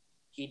if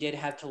he did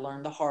have to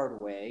learn the hard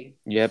way.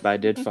 Yep, I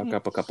did fuck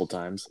up a couple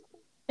times.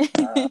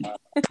 Shout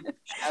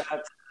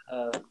out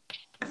to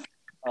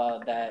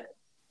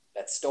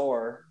that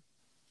store.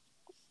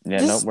 Yeah,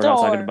 The no, we're not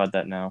talking store. about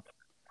that now.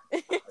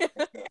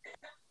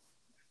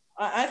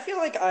 I feel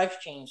like I've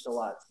changed a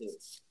lot too.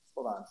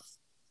 Hold on.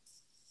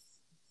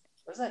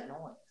 What's that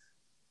noise?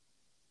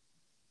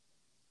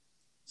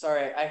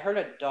 Sorry, I heard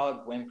a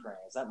dog whimpering.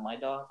 Is that my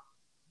dog?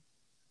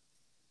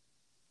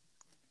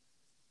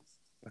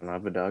 I don't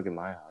have a dog in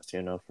my house.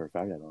 You know for a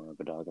fact I don't have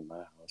a dog in my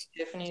house.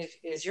 Tiffany,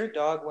 is your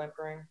dog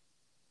whimpering?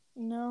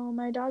 No,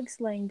 my dog's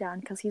laying down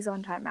because he's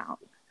on timeout.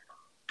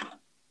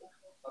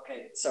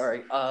 Okay,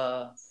 sorry.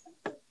 Oh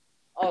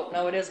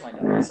no, it is my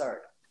dog. Sorry,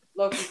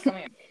 Loki, come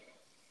here.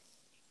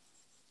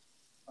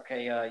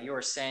 Okay, you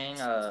were saying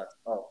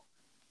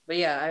but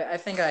yeah, I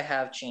think I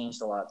have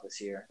changed a lot this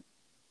year.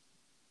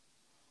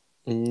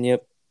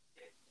 Yep,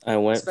 I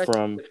went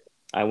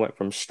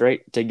from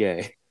straight to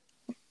gay.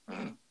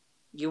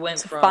 You went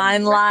It's a from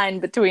fine line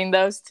between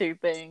those two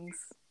things.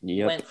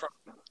 Yep.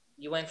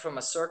 You went from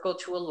a circle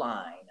to a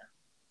line.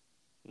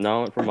 No,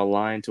 I went from a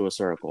line to a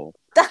circle.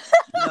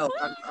 No,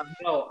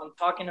 I'm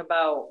talking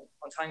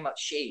about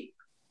shape.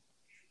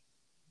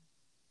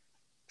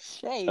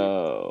 Shape.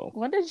 Oh.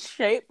 When did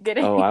shape get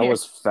in Oh, here? I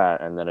was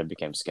fat and then I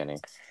became skinny.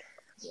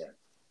 Yeah.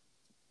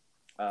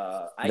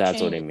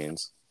 That's what he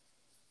means.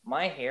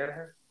 My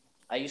hair,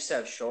 I used to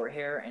have short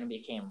hair and it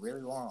became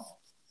really long,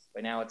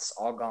 but now it's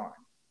all gone.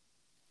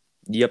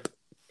 Yep.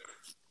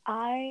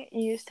 I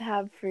used to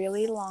have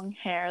really long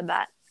hair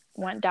that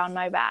went down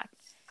my back,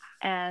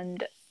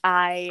 and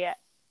I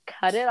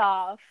cut it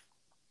off.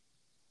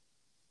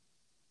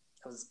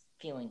 I was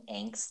feeling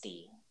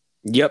angsty.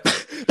 Yep.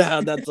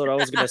 That's what I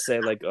was gonna say.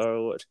 Like,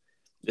 oh,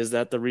 is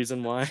that the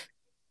reason why?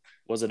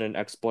 Was it an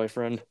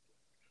ex-boyfriend?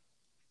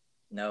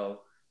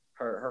 No,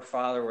 her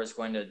father was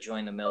going to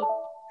join the military.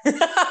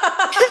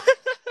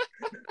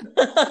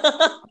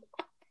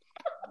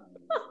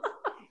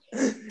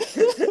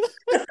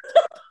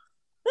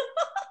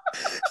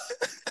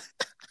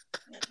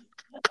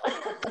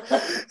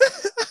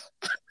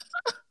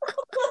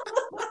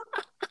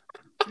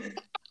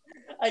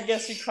 I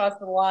guess you crossed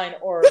the line,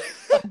 or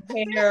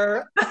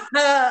hair.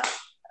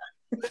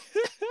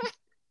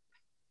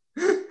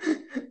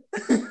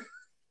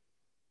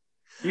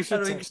 You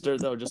should text her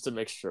though, just to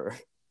make sure.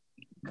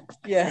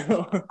 Yeah,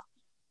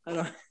 I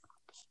don't.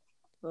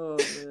 Oh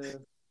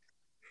man.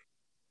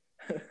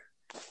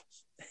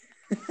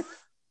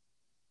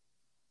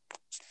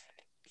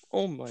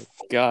 Oh my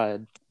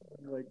god.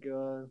 Oh my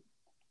god.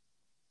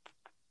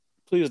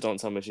 Please don't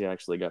tell me she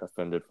actually got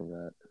offended from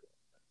that.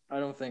 I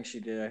don't think she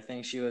did. I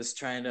think she was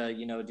trying to,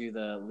 do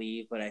the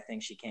leave, but I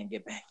think she can't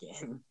get back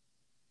in.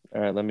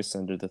 All right, let me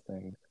send her the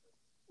thing.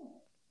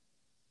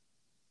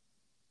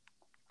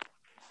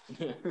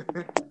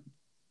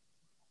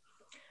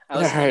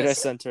 I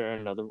sent her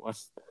another one.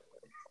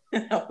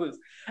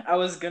 I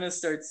was gonna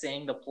start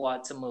saying the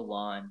plot to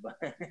Mulan, but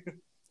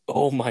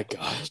oh my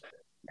god.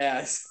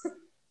 yes.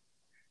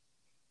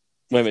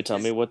 Wait, tell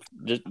me what.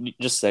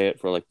 Just say it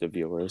for like the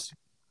viewers.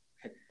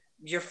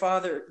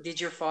 Did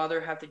your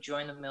father have to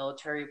join the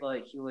military,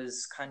 but he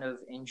was kind of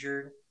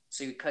injured,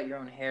 so you cut your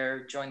own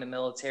hair, joined the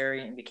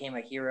military, and became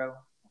a hero?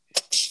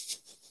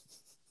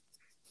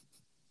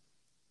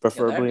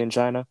 Preferably in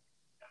China.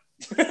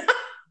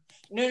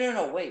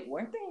 No. Wait,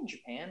 weren't they in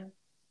Japan?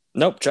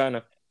 Nope,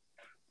 China.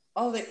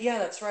 Oh, yeah,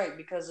 that's right.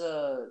 Because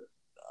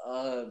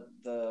what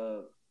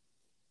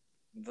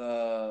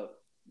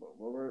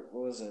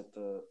was it?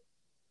 The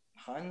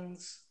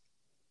Huns.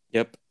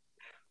 Yep.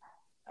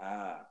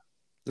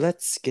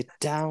 Let's get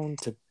down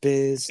to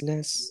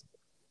business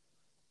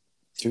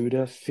to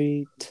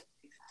defeat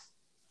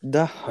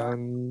the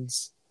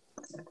Huns.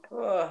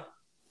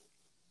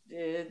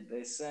 Did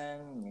they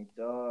send me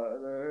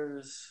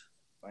daughters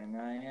when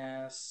I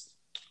asked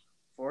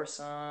for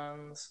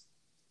sons?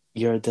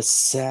 You're the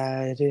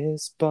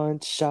saddest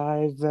bunch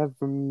I've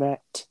ever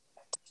met.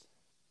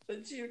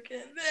 But you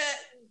can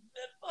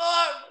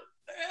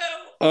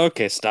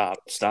Okay, stop.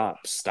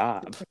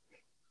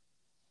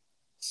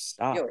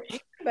 Yo, she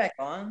come back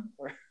on?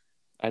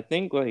 I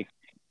think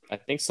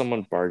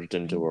someone barged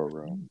into her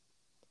room.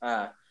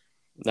 That's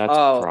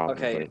probably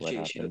okay. what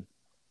happened.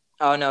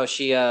 Oh no,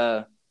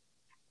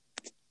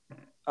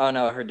 oh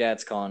no, her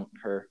dad's calling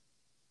her.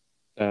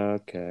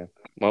 Okay.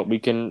 Well, we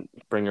can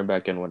bring her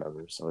back in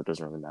whenever, so it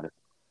doesn't really matter.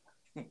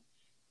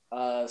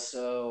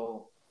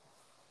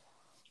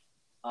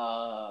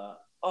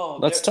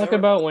 Let's talk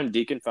about when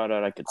Deacon found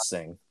out I could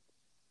sing.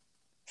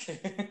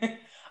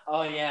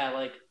 Oh yeah,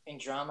 like in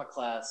drama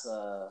class,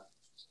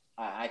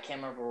 I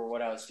can't remember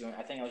what I was doing.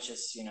 I think I was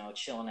just,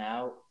 chilling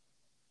out,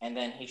 and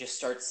then he just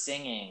starts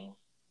singing,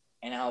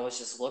 and I was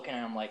just looking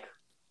at him like,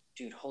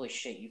 dude, holy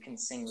shit, you can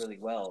sing really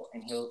well.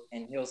 And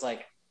he was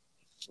like,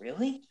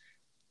 really?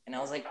 And I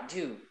was like,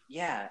 dude,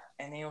 yeah.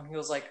 And then he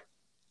was like,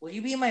 will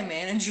you be my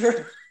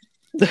manager?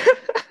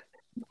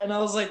 And I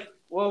was like,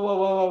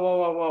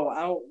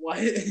 whoa, what?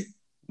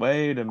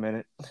 Wait a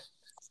minute.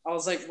 I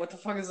was like, what the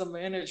fuck is a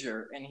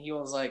manager? And he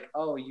was like,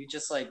 oh, you're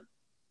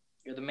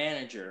the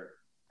manager.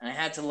 And I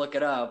had to look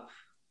it up.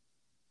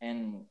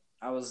 And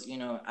I was,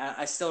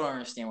 I still don't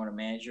understand what a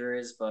manager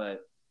is,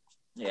 but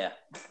yeah.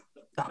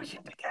 Oh, you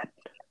again.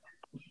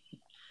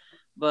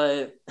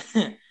 But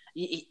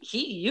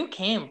you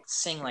can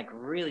sing like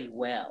really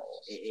well.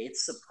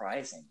 It's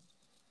surprising.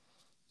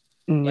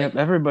 Yep,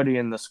 everybody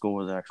in the school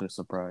was actually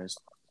surprised.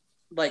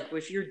 Like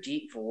with your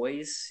deep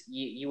voice,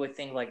 you would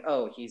think like,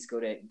 oh, he's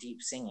good at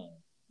deep singing.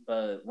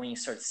 But when you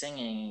start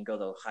singing and you go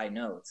to high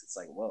notes, it's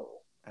like, whoa.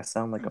 I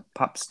sound like a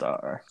pop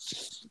star.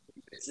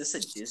 Is this a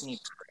Disney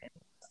prince?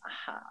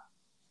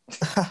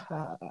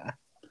 Aha.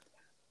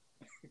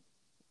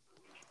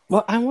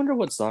 Well, I wonder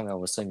what song I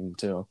was singing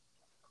too.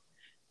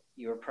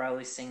 You were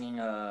probably singing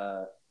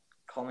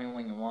Call Me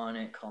When You Want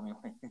It, Call Me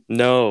When...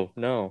 No.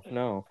 No,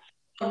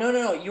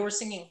 you were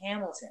singing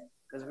Hamilton,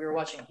 because we were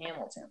watching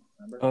Hamilton,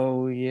 remember?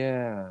 Oh,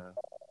 yeah.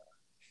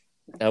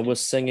 I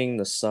was singing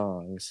the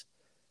songs.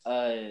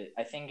 I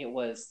think it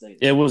was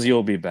It was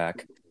You'll Be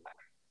Back.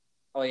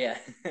 Oh, yeah.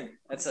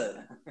 That's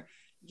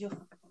you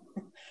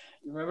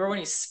remember when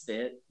he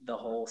spit the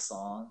whole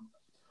song?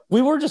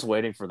 We were just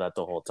waiting for that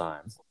the whole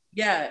time.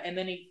 Yeah, and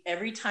then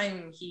every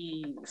time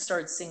he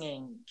starts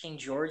singing King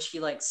George, he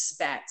like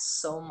spat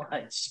so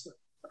much.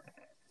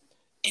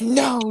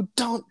 No,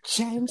 don't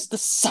change the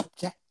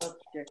subject.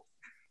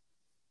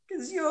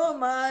 Because you're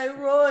my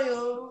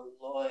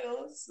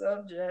loyal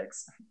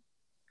subjects.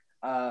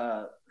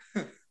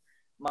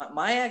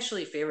 My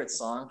actually favorite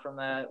song from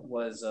that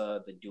was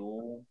the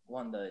Duel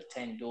one, the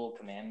 10 Duel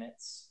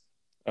Commandments.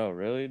 Oh,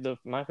 really?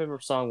 My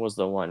favorite song was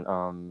the one.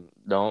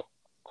 Don't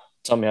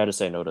tell me how to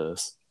say no to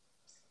this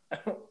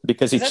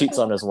because he Is that cheats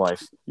the on one? his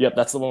wife. Yep,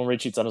 that's the one where he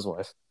cheats on his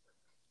wife.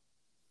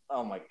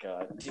 Oh my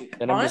god, dude.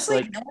 And I'm just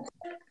Honestly, like,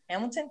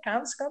 Hamilton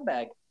kind of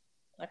scumbag.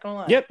 Not gonna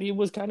lie. yep, he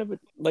was kind of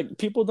like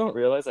people don't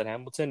realize that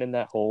Hamilton in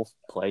that whole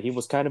play, he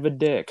was kind of a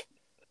dick.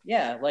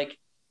 Yeah, like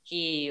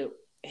he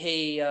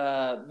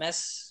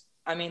mess.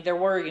 I mean, there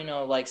were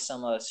like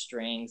some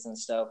strings and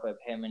stuff with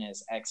him and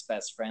his ex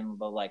best friend,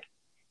 but like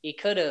he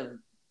could have.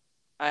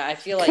 I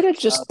feel like He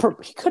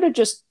could have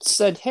just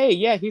said, "Hey,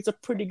 yeah, he's a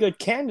pretty good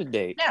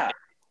candidate." yeah,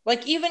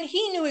 like even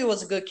he knew he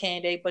was a good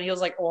candidate, but he was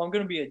like, "Oh, I'm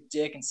gonna be a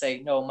dick and say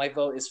no, my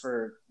vote is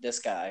for this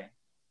guy."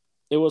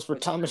 It was for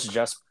Which Thomas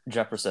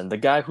Jefferson, the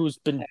guy who's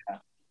been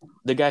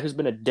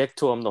a dick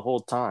to him the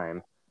whole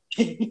time.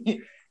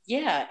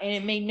 yeah, and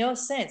it made no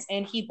sense.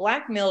 And he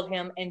blackmailed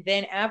him, and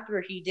then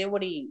after he did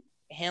what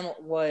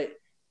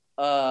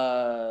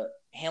uh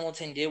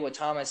Hamilton did, what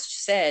Thomas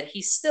said,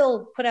 he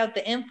still put out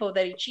the info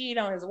that he cheated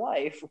on his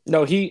wife.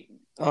 No,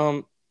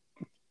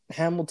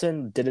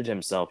 Hamilton did it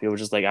himself. He was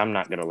just like, I'm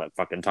not gonna let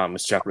fucking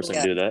Thomas Jefferson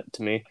Yeah. do that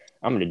to me.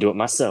 I'm gonna do it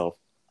myself,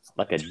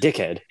 like a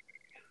dickhead.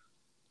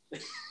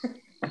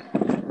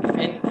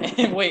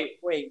 And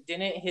wait,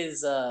 didn't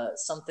his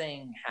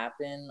something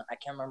happen? I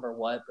can't remember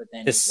what, but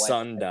then His his wife.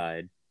 son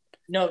died.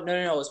 No,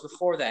 it was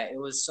before that. It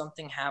was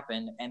something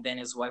happened, and then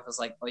his wife was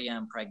like, "Oh yeah,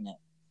 I'm pregnant."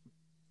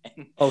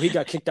 Oh, he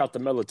got kicked out the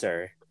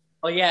military.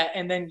 Oh yeah,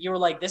 and then you were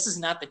like, "This is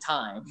not the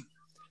time."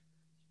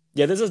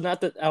 Yeah, this is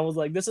not the. I was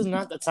like, this is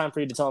not the time for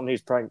you to tell him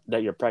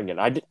that you're pregnant.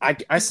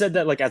 I said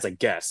that like as a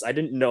guess. I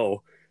didn't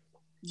know.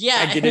 Yeah,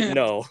 I didn't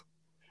know.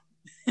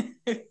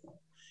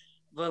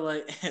 but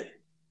like,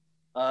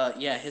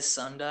 yeah, his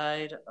son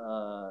died.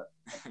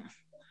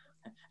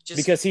 Just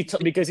Because he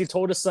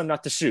told his son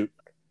not to shoot.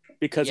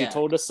 Because he yeah,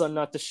 told his son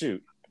not to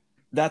shoot.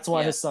 That's why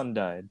yeah. his son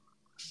died.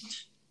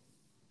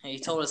 He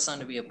told his son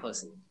to be a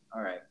pussy.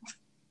 All right.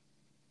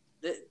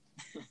 Yeah,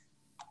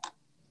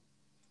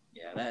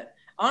 that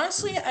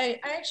honestly, I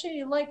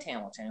actually liked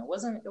Hamilton. It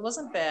wasn't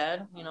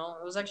bad. It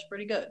was actually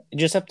pretty good. You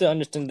just have to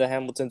understand that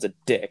Hamilton's a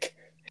dick.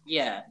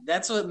 Yeah,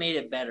 that's what made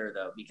it better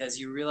though, because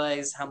you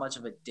realize how much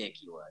of a dick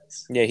he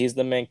was. Yeah, he's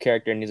the main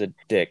character and he's a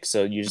dick,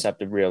 so you just have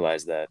to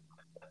realize that.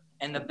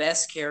 And the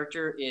best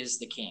character is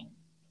the king.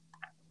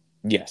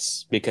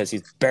 Yes, because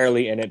he's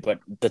barely in it, but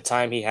the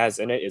time he has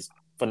in it is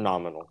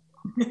phenomenal.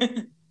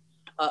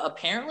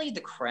 Apparently, the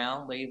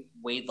crown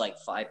weighed like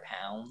 5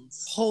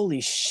 pounds.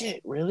 Holy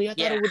shit, really? I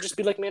thought it would just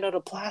be like made out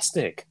of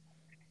plastic.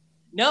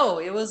 No,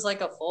 it was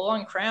like a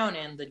full-on crown,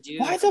 and the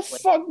dude. Why the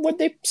fuck would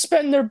they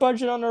spend their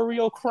budget on a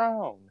real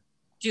crown?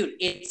 Dude,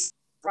 it's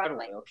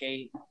Broadway,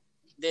 okay?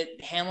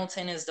 That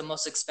Hamilton is the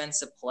most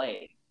expensive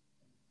play.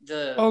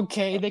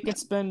 Okay, they could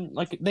spend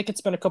a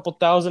couple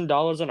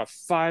 $1,000s on a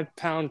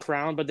 5-pound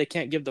crown, but they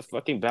can't give the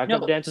fucking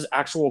backup dancers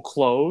actual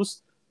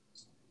clothes.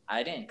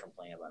 I didn't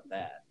complain about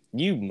that.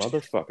 You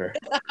motherfucker.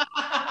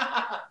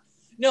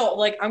 No,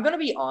 like I'm gonna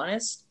be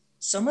honest.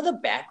 Some of the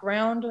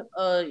background,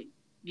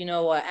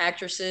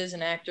 actresses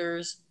and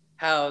actors,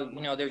 how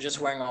they're just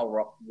wearing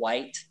all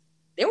white.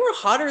 They were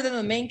hotter than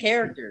the main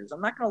characters. I'm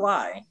not gonna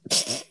lie.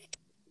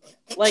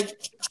 Like,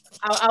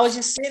 I was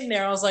just sitting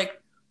there. I was like,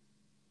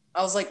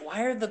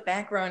 why are the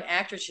background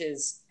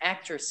actresses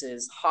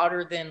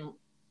hotter than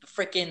the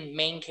freaking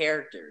main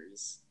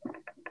characters?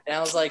 And I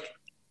was like,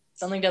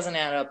 something doesn't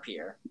add up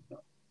here.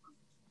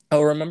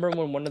 Oh, remember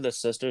when one of the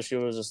sisters, she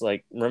was just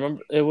like,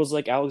 it was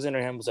like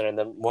Alexander Hamilton and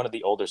then one of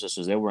the older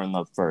sisters, they were in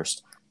love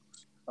first.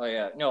 Oh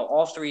yeah, no,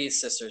 all three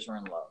sisters were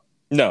in love.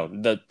 No,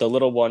 the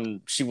little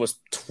one, she was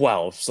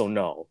 12, so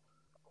no.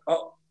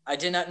 Oh, I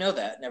did not know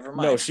that. Never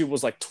mind. No, she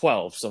was like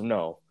 12, so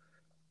no.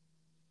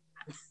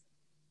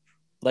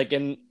 Like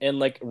in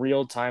like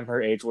real time,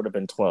 her age would have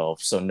been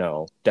 12, so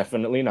no,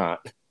 definitely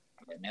not.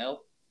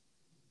 Nope.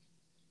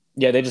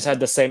 Yeah, they just had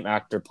the same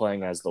actor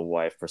playing as the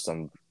wife for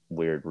some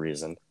weird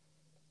reason.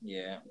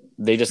 Yeah.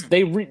 They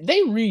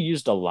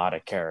reused a lot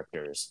of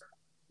characters.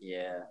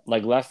 Yeah.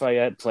 Like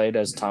Lafayette played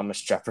as Thomas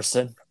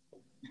Jefferson.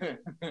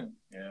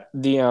 Yeah.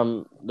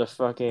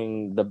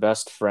 The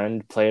best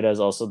friend played as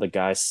also the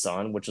guy's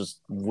son, which is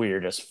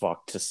weird as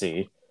fuck to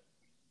see.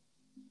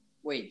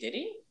 Wait, did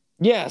he?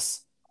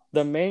 Yes.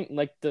 The main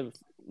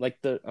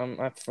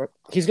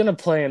he's gonna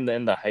play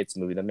in the Heights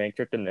movie. The main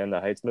character in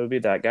the Heights movie,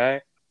 that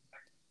guy.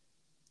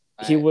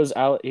 He was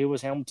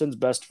Hamilton's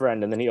best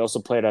friend, and then he also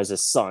played as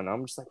his son.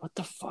 I'm just like, what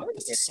the fuck?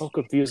 This is so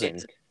confusing.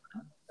 It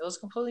was a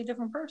completely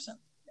different person.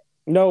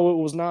 No, it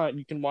was not.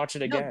 You can watch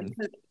it again.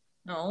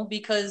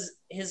 Because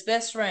his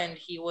best friend,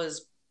 he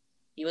was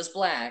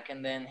black,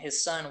 and then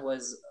his son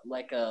was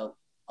like a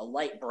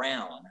light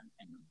brown.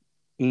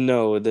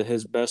 No,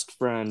 his best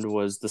friend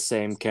was the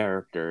same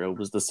character. It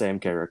was the same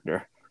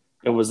character.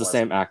 It was the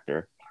same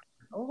actor.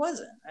 Oh,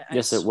 was it?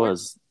 Yes, it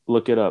was.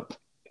 Look it up.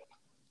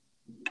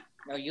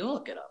 No, you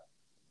look it up.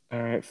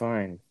 All right,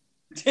 fine.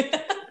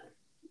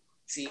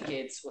 See,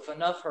 kids, with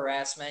enough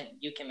harassment,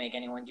 you can make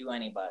anyone do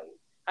anybody.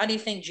 How do you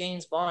think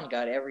James Bond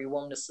got every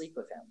woman to sleep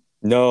with him?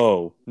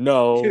 No.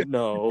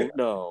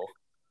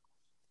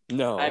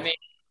 No. I mean,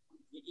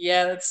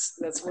 yeah,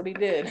 that's what he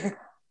did.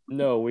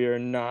 No, we are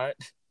not.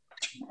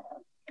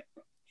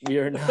 We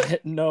are not.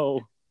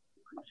 No.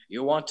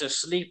 You want to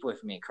sleep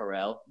with me,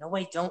 Carell? No,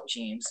 wait, don't,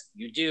 James.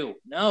 You do.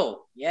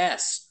 No.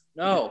 Yes.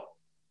 No.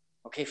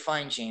 Okay,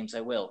 fine, James.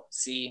 I will.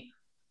 See,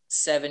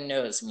 7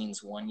 no's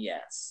means 1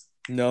 yes.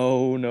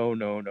 No. See, I'm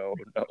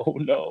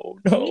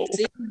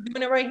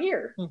doing it right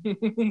here.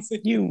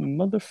 You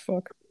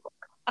motherfucker.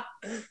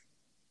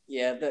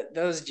 Yeah,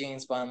 those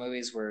James Bond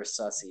movies were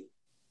sussy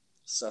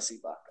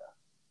baka.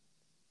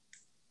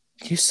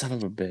 You son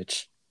of a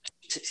bitch.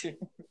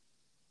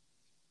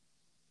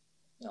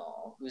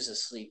 No, who's a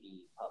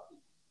sleepy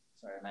puppy?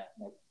 Sorry, my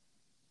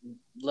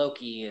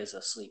Loki is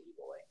a sleepy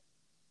boy.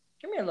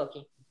 Come here,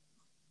 Loki.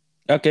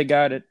 Okay,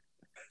 got it.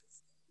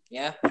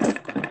 Yeah.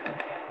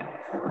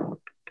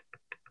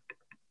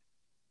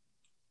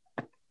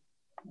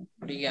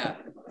 What do you got?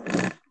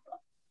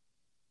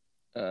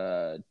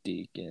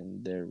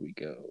 Deacon, there we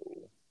go.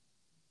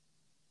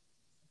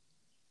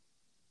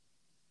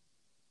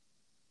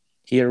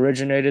 He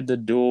originated the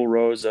dual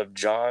roles of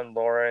John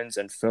Lawrence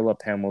and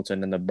Philip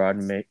Hamilton in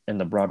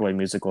the Broadway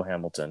musical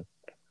Hamilton.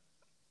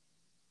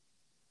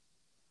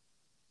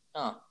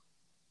 Oh.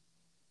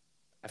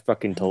 I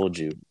fucking told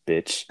you,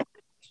 bitch.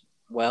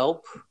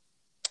 Well,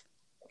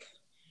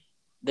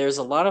 there's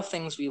a lot of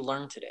things we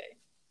learned today.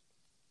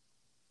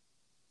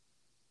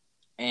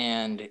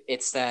 And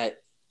it's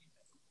that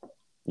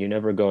you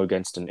never go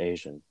against an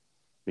Asian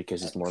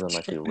because he's more than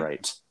likely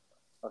right.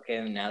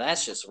 Okay, now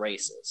that's just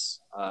racist.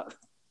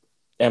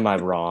 Am I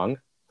wrong?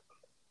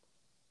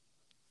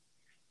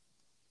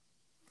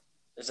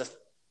 There's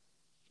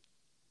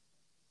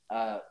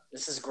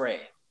this is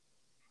gray.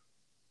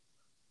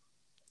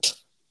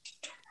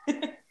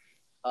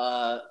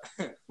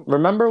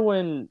 Remember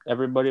when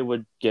everybody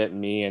would get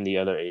me and the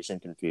other Asian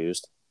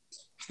confused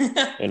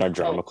in our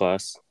drama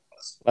class?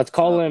 Let's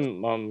call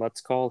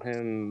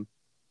him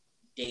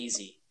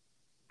Daisy.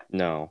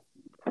 No.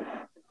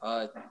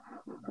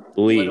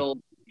 Lee. Little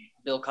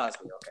Bill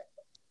Cosby, okay.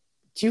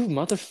 You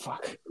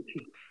motherfucker.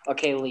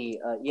 Okay,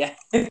 Lee. Yeah.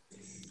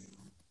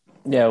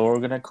 Yeah, we're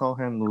gonna call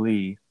him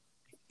Lee.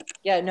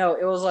 Yeah, no,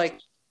 it was like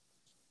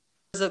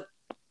there's a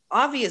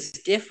obvious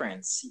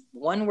difference.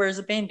 One wears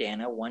a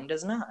bandana, one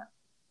does not.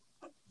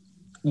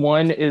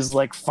 One is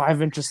like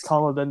 5 inches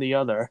taller than the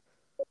other.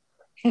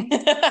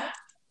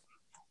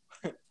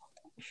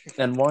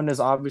 And one is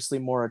obviously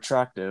more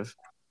attractive.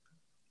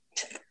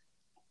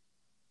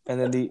 And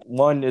then the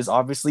one is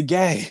obviously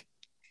gay.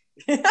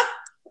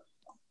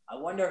 I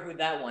wonder who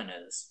that one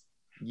is.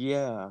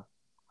 Yeah.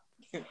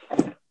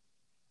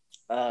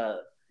 I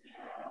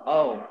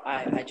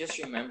just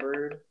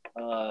remembered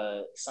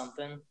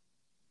something.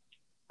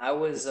 I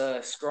was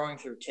scrolling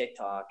through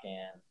TikTok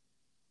and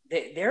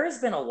there has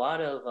been a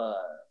lot of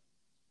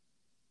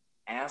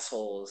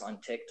assholes on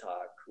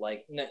TikTok.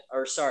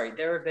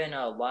 There have been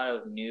a lot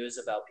of news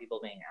about people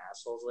being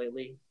assholes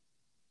lately.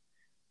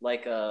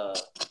 Like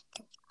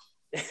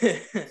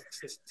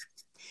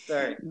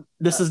sorry.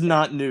 This is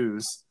not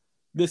news.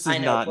 This is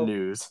not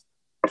news.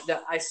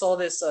 I saw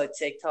this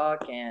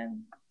TikTok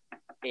and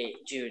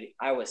dude,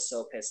 I was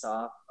so pissed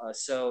off.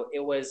 So it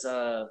was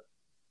a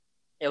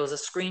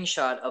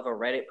screenshot of a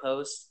Reddit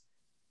post,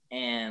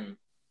 and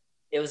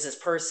it was this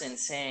person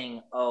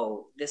saying,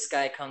 "Oh, this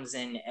guy comes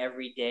in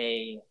every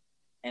day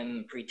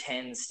and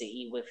pretends to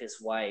eat with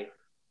his wife.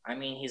 I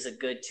mean, he's a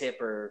good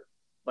tipper,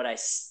 but I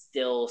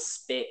still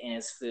spit in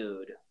his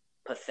food.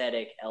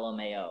 Pathetic,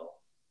 LMAO."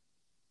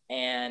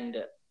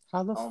 And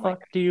how the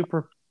fuck do you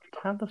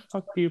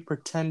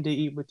pretend to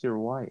eat with your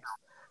wife?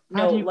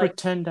 How do you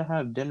pretend to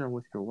have dinner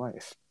with your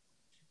wife?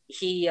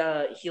 He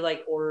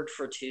ordered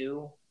for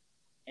 2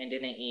 and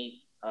didn't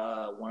eat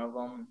one of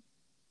them.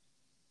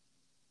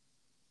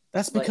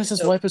 That's because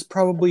his wife is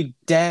probably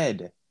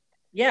dead.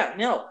 Yeah,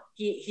 no.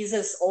 He's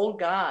this old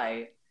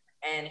guy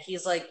and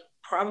he's like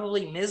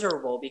probably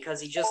miserable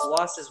because he just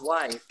lost his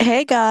wife.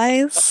 Hey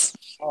guys.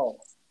 Oh.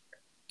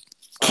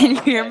 Can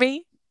you hear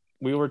me?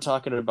 We were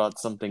talking about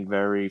something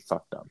very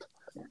fucked up.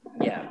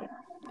 Yeah.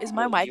 Is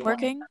my mic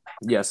working?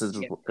 Yes, it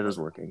is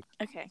working.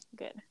 Okay,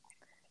 good.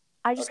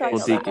 I just got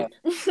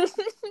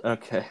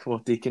Okay, well,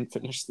 Deacon,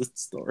 finish the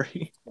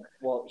story.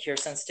 Well,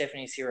 since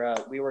Tiffany's here,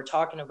 we were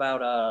talking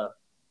about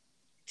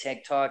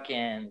TikTok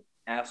and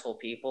asshole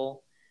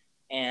people,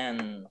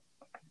 and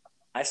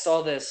I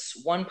saw this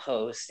one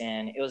post,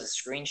 and it was a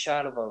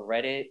screenshot of a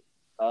Reddit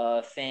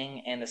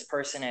thing, and this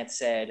person had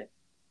said,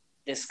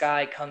 this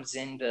guy comes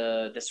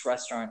into this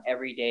restaurant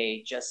every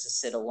day just to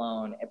sit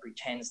alone and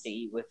pretends to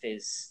eat with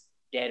his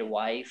dead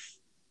wife.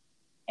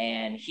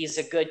 And he's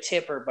a good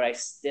tipper, but I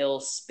still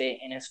spit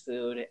in his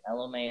food.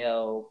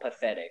 LMAO,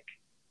 pathetic.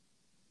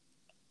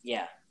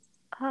 Yeah.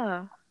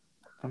 Huh.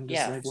 I'm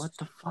just like, what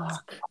the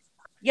fuck?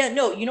 Yeah,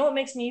 no, you know what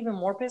makes me even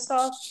more pissed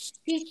off?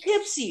 He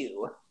tips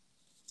you.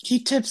 He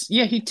tips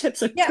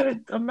a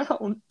good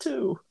amount,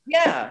 too.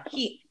 Yeah,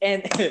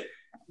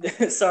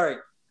 sorry.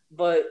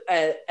 But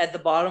at the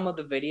bottom of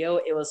the video,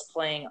 it was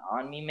playing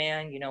On Me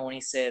Man. You know, when he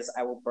says,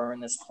 "I will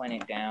burn this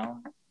planet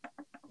down."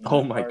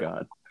 Oh my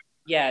god.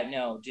 Yeah,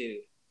 no, dude.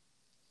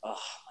 Oh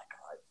my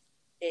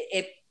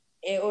god.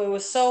 It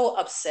was so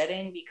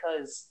upsetting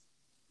because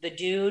the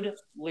dude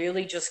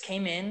literally just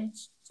came in,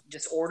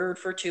 just ordered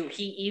for two.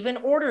 He even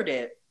ordered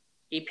it.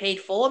 He paid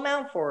full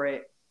amount for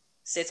it,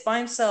 sits by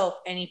himself,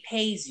 and he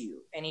pays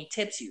you and he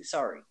tips you.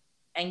 Sorry,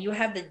 and you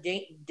have the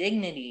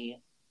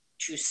dignity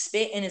to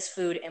spit in his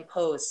food and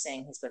pose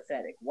saying he's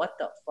pathetic. What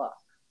the fuck?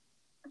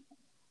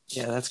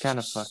 Yeah, that's kind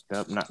of fucked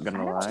up. Not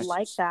gonna I lie. don't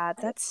like that.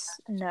 That's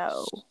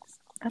no.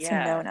 That's a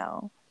Yeah,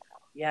 no.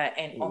 yeah,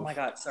 and oh my Oof.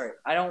 god, sorry.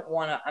 I don't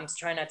want to. I'm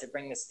trying not to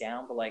bring this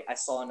down, but like I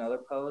saw another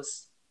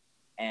post,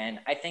 and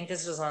I think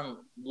this was on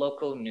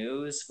local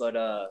news, but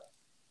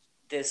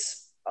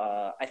this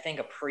I think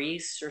a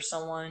priest or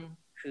someone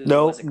who was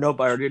Nope, a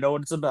nope. I already know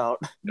what it's about.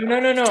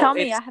 no. Tell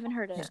me, It's I haven't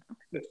heard it.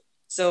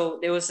 so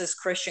there was this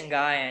Christian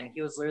guy, and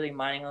he was literally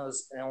minding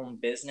his own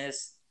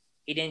business.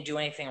 He didn't do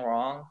anything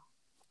wrong,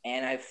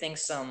 and I think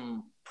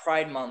some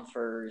Pride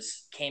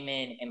Monthers came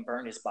in and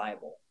burned his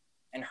Bible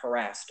and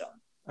harassed him.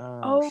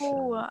 Oh shit.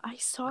 Oh, I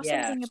saw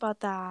Yeah, something about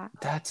that.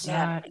 That's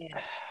yeah, not.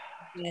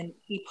 and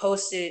he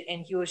posted,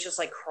 and he was just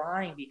like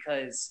crying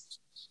because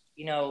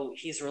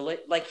he's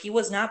like he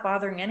was not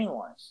bothering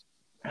anyone,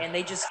 and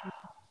they just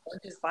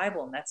burned his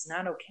Bible, and that's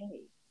not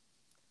okay.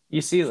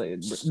 You see, like,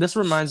 this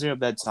reminds me of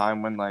that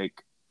time when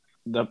like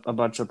a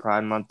bunch of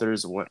Pride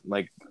Monthers went,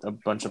 like a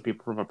bunch of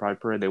people from a Pride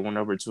parade. They went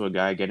over to a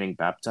guy getting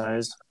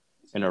baptized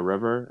in a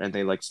river, and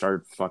they like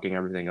started fucking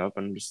everything up.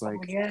 And I'm just Oh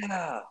like,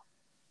 yeah.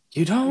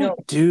 you No,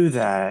 don't do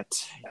that.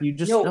 You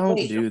just no, don't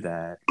wait. do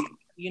that.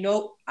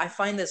 I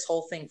find this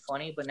whole thing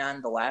funny, but not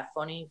in the laugh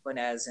funny, but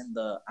as in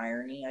the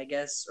irony, I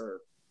guess, or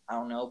I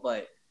don't know.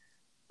 But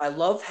I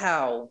love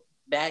how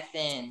back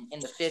then in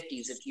the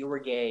 50s, if you were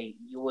gay,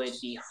 you would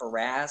be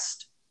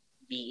harassed,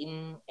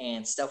 beaten,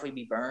 and stuff would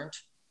be burnt.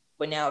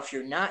 But now, if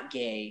you're not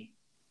gay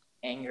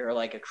and you're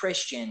like a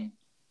Christian,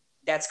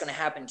 that's going to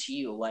happen to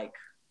you. Like,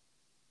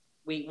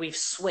 we've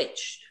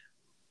switched.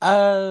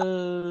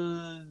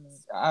 Uh,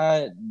 uh,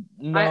 I know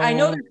no, they're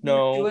going to do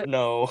no, it.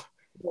 no,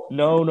 Well,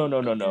 no, no,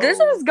 no, no, This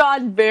no, has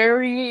gone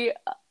very.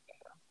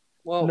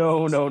 well,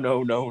 no, no,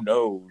 no, no, no,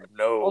 hold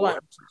no. on.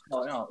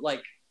 No, no.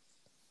 Like,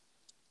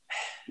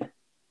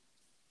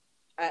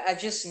 I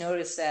just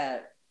noticed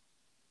that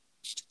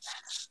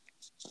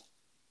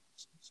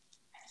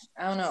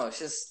I don't know. It's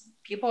just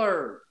people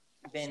are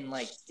been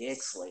like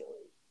dicks lately,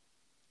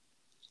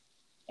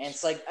 and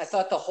it's like I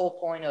thought the whole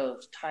point of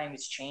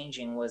times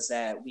changing was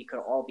that we could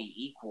all be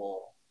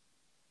equal,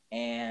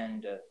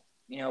 and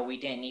we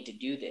didn't need to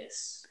do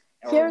this,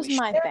 or we Here's should.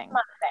 my thing.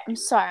 I'm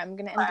sorry, I'm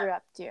gonna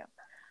interrupt you.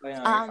 But, no,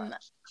 you're fine.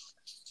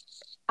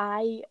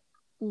 I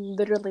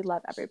literally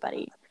love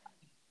everybody.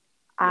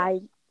 Yeah.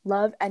 I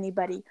love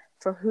anybody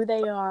for who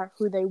they are,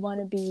 who they want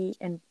to be,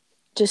 and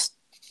just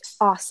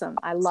awesome.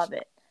 I love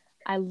it.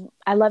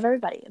 I love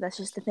everybody. That's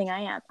just the thing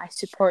I am. I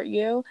support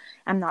you.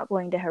 I'm not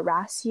going to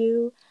harass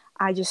you.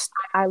 I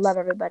love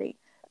everybody.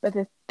 But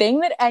the thing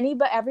that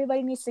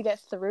everybody needs to get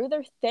through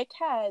their thick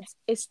heads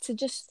is to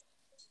just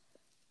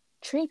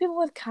treat people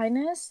with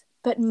kindness,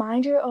 but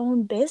mind your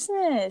own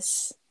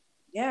business.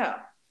 Yeah.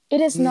 It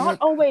does not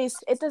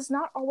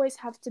Yep. always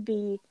have to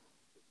be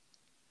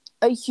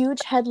a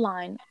huge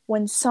headline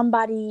when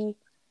somebody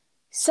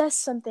says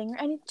something,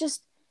 and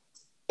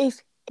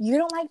if you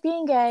don't like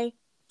being gay,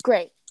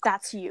 great,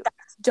 that's you.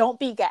 Don't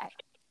be gay.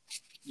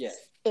 Yeah.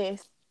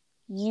 If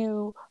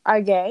you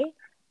are gay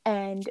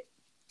and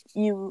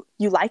you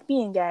like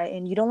being gay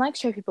and you don't like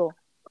straight people,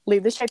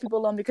 leave the straight people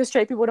alone because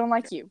straight people don't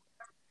like you.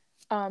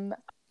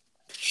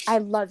 I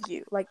love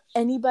you. Like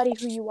anybody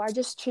who you are,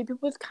 just treat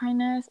people with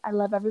kindness. I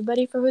love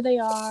everybody for who they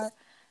are.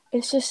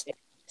 It's just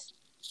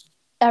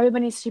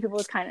everybody needs to treat people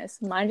with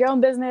kindness. Mind your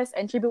own business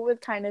and treat people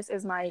with kindness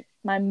is my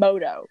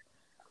motto.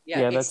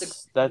 Yeah. Yeah, It's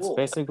the that's rule.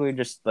 basically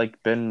just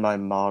like been my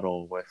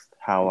model with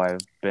how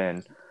I've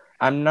been.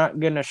 I'm not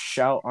gonna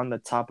shout on the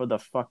top of the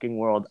fucking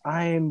world,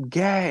 I am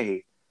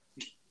gay.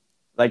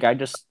 Like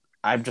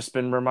I've just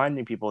been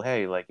reminding people,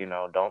 hey, like,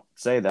 don't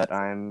say that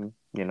I'm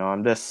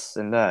this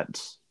and that.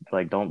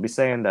 Like, don't be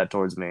saying that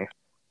towards me.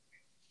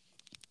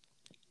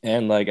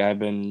 And like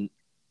and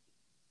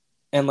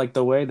like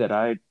the way that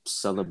I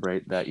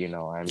celebrate that,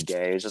 I'm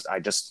gay is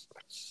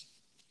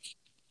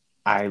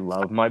I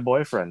love my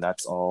boyfriend.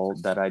 That's all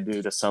that I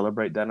do to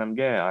celebrate that I'm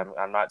gay.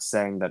 I'm not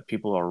saying that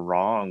people are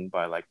wrong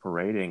by like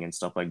parading and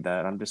stuff like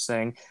that. I'm just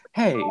saying,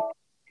 hey,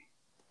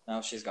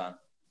 No, she's gone.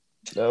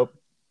 nope,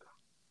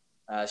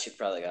 She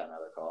probably got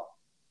another call.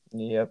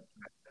 yep,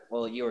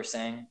 Well, you were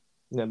saying.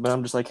 yeah, but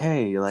I'm just like,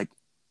 hey, like,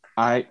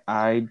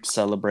 I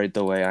celebrate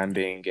the way I'm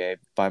being gay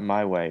by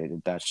my way.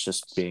 That's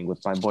just being with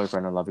my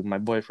boyfriend and loving my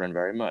boyfriend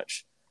very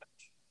much.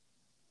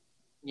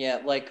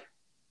 Yeah, like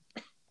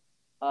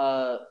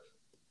uh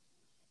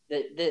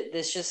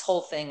this just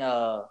whole thing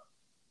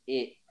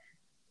it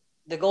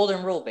the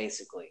golden rule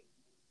basically,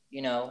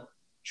 you know,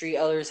 treat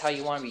others how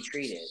you want to be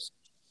treated.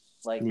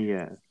 Like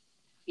Yeah,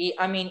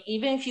 I mean,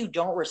 even if you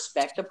don't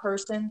respect a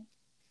person,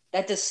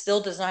 that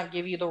still does not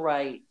give you the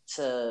right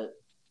to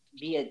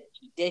be a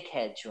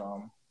dickhead to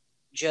them.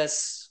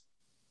 Just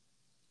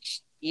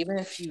even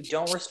if you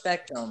don't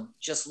respect them,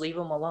 just leave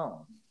them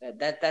alone.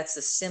 That's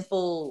a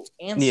simple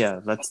answer. Yeah,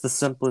 that's the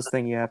simplest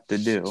thing you have to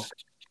do.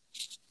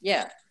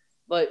 Yeah,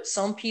 but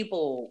some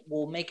people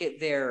will make it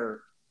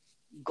their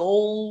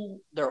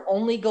goal, their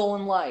only goal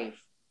in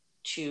life,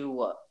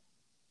 to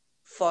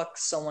fuck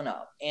someone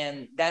up,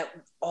 and that,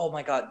 oh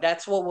my god,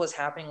 that's what was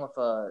happening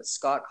with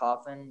Scott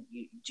Coffin.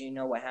 Do you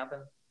know what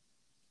happened?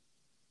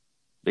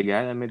 The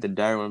guy that made the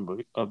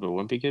Diary of the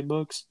Wimpy Kid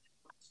books?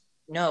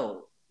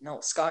 No, no,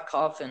 Scott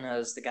Coffin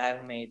is the guy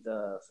who made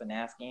the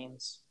FNAF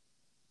games.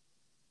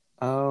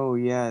 Oh,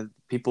 yeah.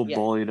 People Yeah,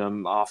 bullied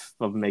him off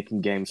of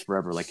making games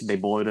forever. Like, they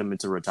bullied him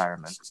into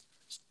retirement.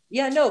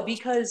 yeah, no,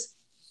 because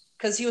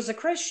he was a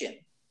Christian,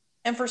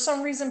 and for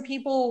some reason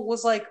people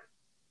was like,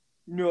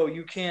 no,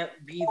 you can't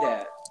be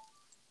that.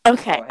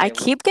 Okay, Oh, I hey,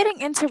 keep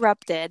getting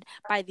interrupted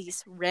by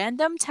these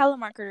random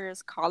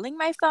telemarketers calling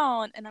my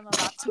phone, and I'm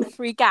about to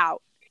freak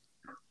out.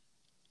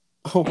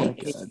 Oh, my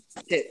hey, God.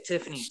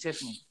 Tiffany,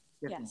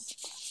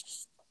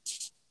 Yes.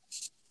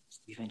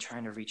 we've been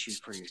trying to reach you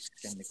for your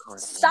extended card.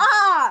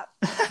 Stop!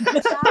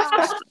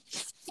 Stop!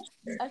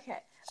 Okay,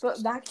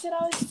 but back to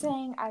what I was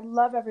saying, I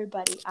love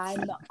everybody.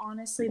 I'm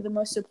honestly the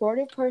most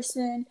supportive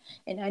person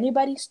in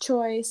anybody's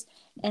choice,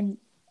 and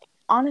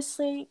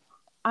honestly,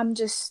 I'm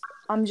just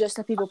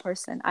a people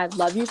person. I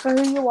love you for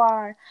who you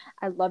are.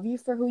 I love you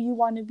for who you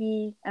want to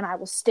be, and I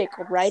will stick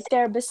right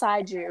there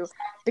beside you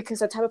because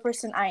the type of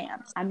person I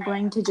am. I'm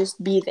going to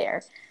just be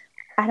there.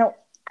 I don't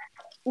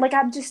like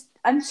I'm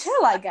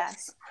chill, I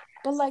guess.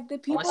 But like the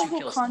Unless people you who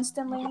kill someone.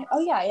 constantly, oh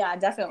yeah,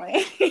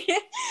 definitely.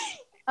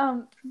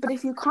 But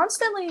if you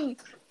constantly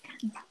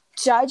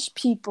judge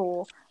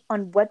people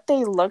on what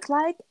they look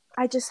like,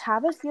 I just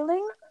have a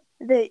feeling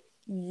that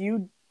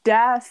you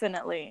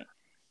definitely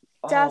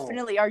Oh,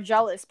 are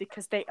jealous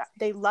because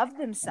they love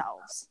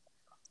themselves.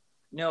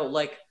 no,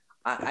 like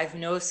I've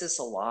noticed this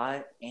a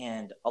lot,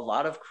 and a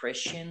lot of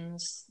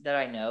Christians that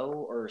I know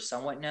or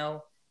somewhat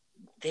know,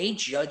 they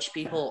judge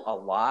people a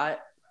lot.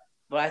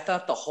 But I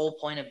thought the whole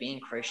point of being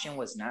Christian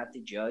was not to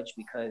judge,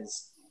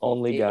 because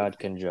Only it, God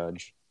can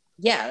judge.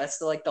 yeah, that's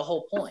the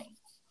whole point.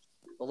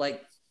 But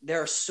like,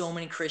 there are so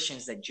many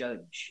Christians that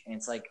judge, and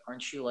it's like,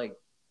 aren't you like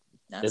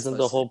not Isn't the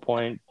supposed to? whole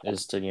point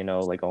is to,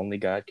 like, only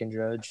God can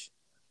judge?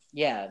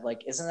 Yeah,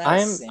 like, isn't that a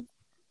I'm, sin?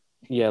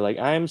 yeah, like,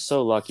 I'm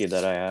so lucky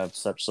that I have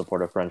such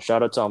supportive friends.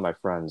 Shout out to all my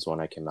friends when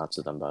I came out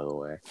to them, by the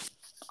way.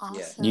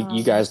 Yeah,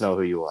 You guys know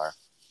who you are.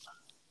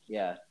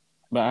 yeah.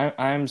 But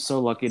I'm so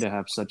lucky to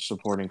have such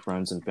supporting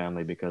friends and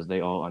family because they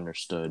all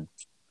understood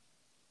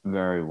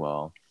very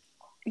well.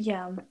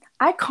 Yeah,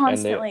 I And they,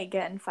 constantly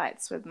get in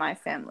fights with my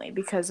family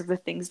because of the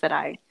things that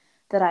I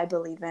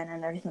believe in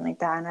and everything like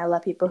that. And I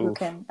love people who oof.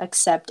 can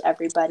accept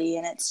everybody.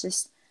 And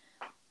it's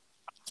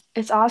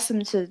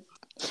awesome to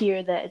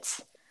hear that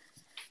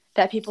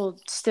people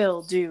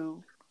still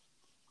do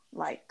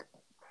like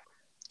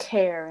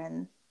care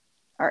and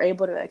are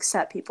able to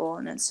accept people.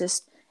 And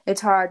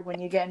it's hard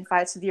when you get in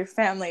fights with your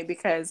family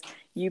because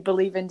you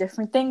believe in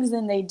different things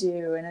than they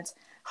do, and it's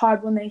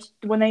hard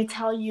when they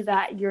tell you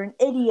that you're an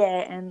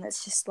idiot, and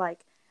it's just like,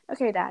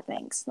 okay, Dad,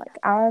 thanks. Like,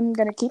 I'm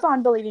gonna keep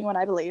on believing what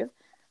I believe,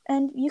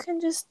 and you can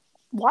just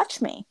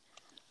watch me.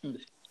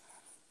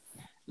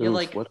 Yeah, Oof,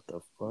 like what the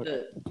fuck?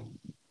 the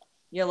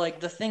yeah, like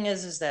the thing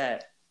is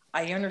that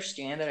I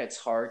understand that it's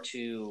hard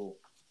to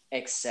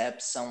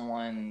accept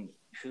someone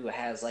who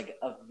has like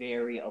a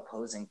very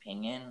opposing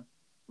opinion.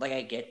 Like,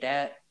 I get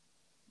that,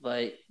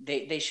 but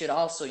they should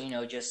also,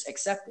 just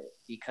accept it,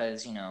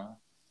 because,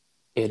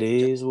 It just,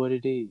 is what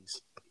it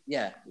is.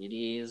 yeah, it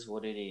is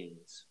what it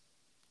is.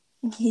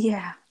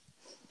 Yeah.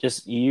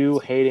 Just you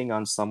hating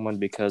on someone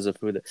because of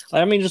who they.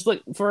 I mean, just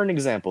look for an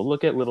example.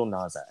 Look at Little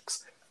Nas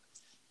X.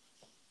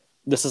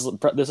 This is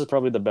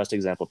probably the best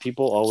example.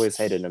 People always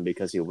hated him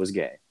because he was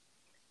gay.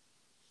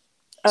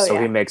 Oh So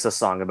he yeah. makes a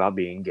song about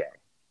being gay.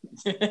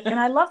 And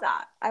I love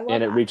that.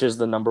 And it reaches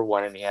the number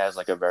one, and he has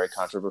like a very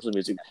controversial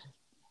music.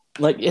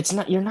 Like, it's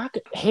not, you're not,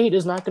 hate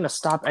is not going to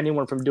stop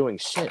anyone from doing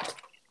shit.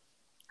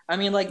 I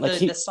mean, like Like,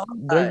 the song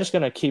they're just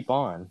going to keep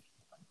on.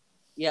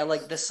 yeah,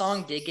 like the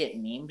song did get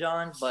memed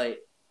on, but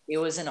it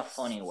was in a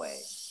funny way.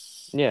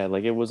 Yeah,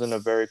 like, it was in a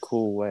very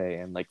cool way,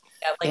 and like,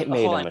 Yeah, like, it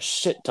made him a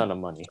shit ton of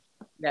money.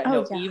 Yeah,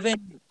 Oh no, yeah.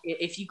 even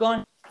if you go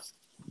on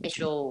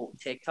official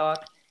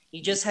TikTok,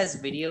 he just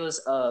has videos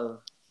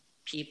of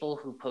people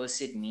who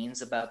posted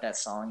memes about that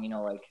song.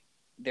 Like,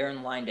 they're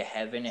in line to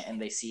heaven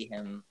and they see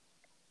him,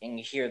 and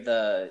you hear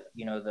the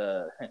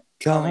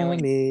Call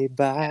me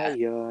by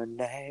your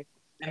name.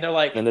 and they're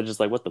like, And they're just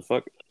like, what the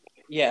fuck?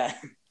 yeah,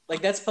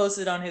 like that's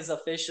posted on his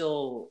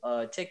official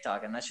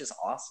TikTok, and that's just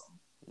awesome.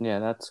 Yeah,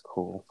 that's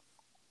cool.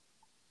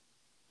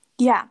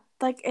 Yeah,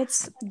 like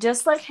it's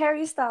just like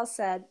Harry Styles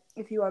said,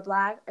 if you are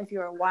black, if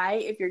you are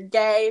white, if you're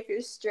gay, if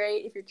you're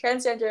straight, if you're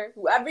transgender,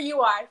 whoever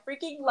you are, I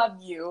freaking love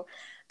you.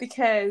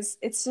 Because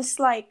it's just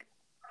like,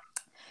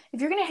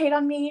 if you're going to hate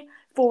on me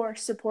for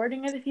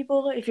supporting other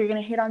people, if you're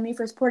going to hate on me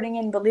for supporting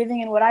and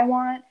believing in what I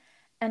want,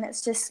 and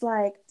it's just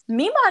like,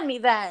 meme on me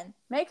then.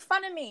 Make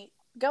fun of me.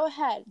 Go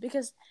ahead.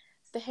 Because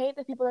the hate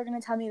that people are going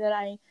to tell me that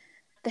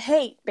the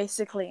hate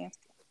basically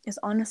is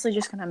honestly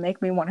just gonna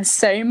make me want to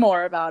say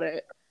more about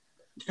it.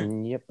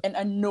 Yep. And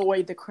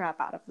annoy the crap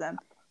out of them.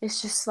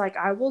 It's just like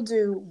I will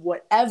do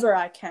whatever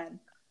I can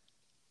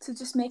to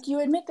just make you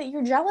admit that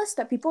you're jealous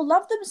that people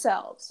love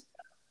themselves.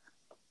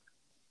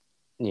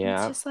 Yeah.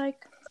 It's just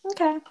like,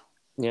 okay.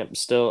 Yep.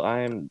 Still, I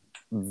am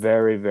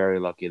very, very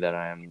lucky that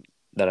I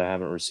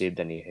haven't received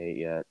any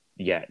hate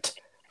yet.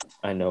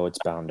 I know it's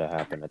bound to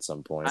happen at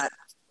some point.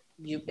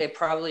 It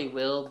probably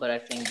will, but I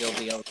think you'll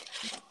be able.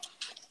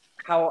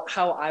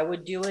 How I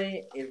would do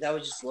it is I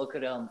would just look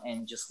at them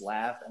and just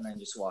laugh and then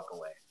just walk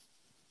away.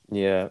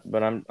 Yeah,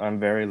 but I'm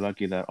very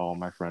lucky that all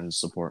my friends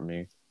support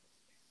me.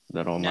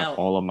 That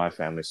all of my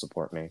family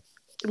support me.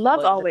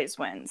 Love always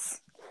wins.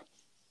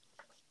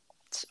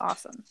 It's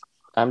awesome.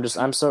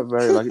 I'm so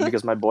very lucky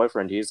because my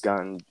boyfriend, he's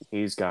gone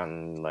through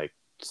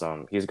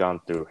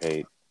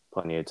hate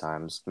plenty of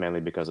times, mainly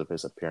because of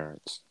his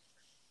appearance.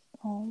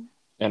 Oh.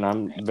 And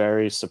I'm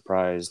very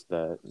surprised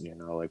that,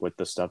 like with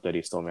the stuff that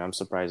he's told me, I'm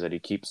surprised that he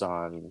keeps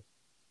on,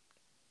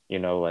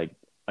 like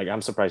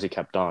I'm surprised he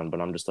kept on,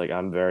 but I'm just like,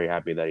 I'm very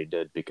happy that he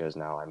did because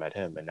now I met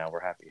him and now we're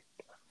happy.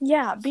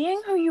 Yeah,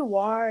 being who you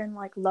are and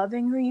like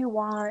loving who you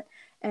want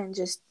and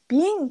just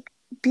being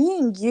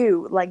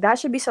you, like that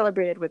should be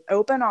celebrated with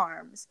open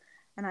arms.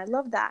 And I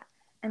love that.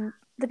 And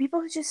the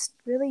people who just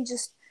really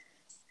just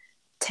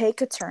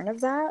take a turn of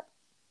that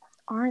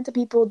aren't the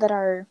people that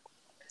are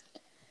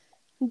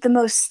the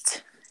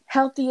most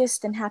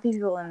healthiest and happy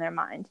people in their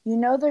mind. You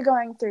know they're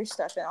going through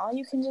stuff, and all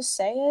you can just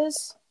say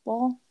is,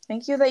 well,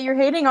 thank you that you're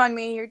hating on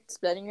me. You're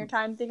spending your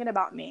time thinking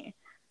about me.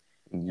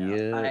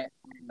 Yeah.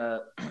 I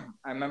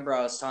remember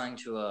I was talking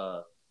to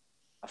a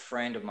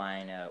friend of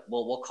mine.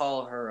 We'll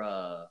call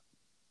her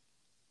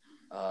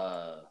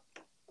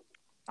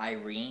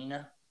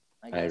Irene,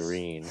 I guess.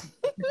 Irene.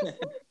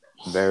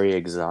 Very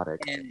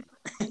exotic.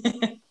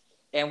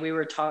 And we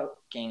were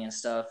talking and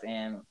stuff,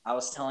 and I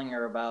was telling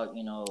her about,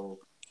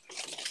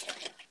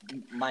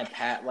 my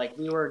like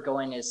we were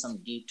going into some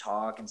deep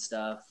talk and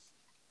stuff.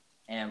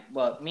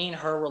 But me and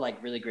her were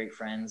like really great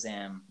friends,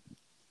 and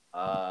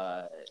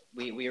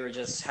we were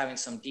just having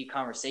some deep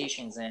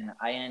conversations, and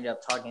I ended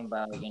up talking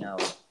about,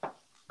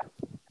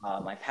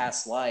 my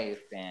past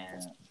life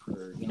and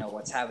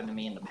what's happened to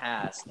me in the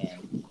past,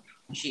 and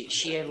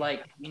she had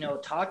like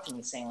talked to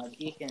me saying like,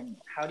 Deacon,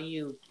 how do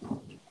you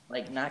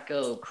like not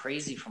go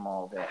crazy from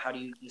all of it? How do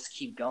you just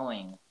keep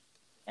going?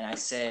 And I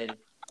said,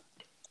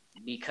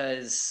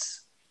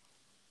 because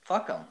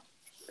fuck them.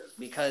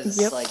 Because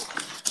I'm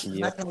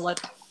not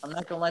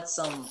gonna let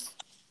some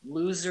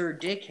loser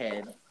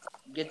dickhead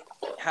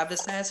have the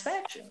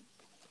satisfaction.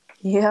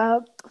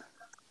 Yep.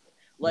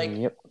 Like,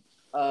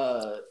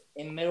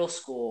 in middle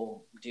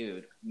school,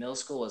 dude, middle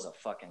school was a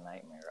fucking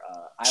nightmare.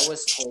 I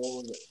was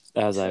told,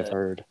 I've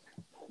heard.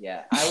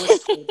 Yeah,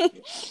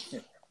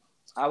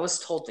 I was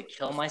told to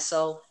kill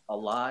myself a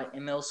lot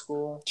in middle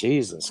school.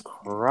 Jesus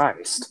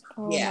Christ.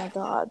 Oh my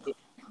God.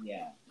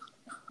 Yeah.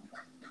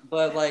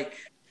 But like,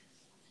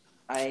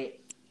 I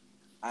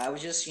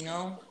was just,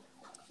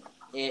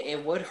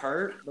 it would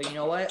hurt, but you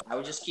know what? I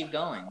would just keep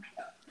going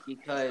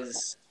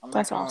because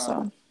That's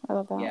awesome. I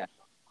love that. Yeah.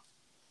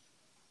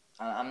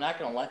 I'm not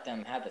gonna let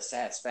them have the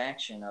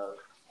satisfaction of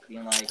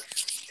being like.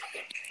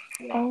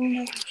 Yeah. Oh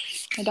my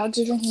dogs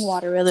are drinking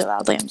water really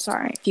loudly. I'm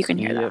sorry if you can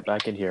hear that. Yep, I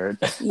can hear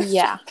it.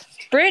 Yeah.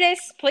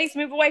 Brutus, please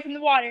move away from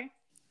the water.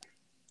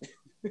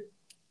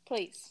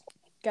 Please.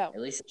 Go.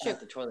 At least it's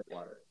not the toilet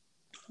water.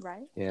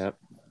 Right? Yep.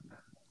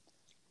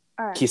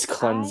 All right. He's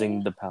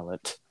cleansing the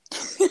palate.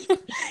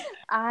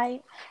 I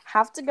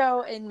have to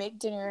go and make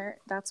dinner.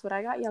 That's what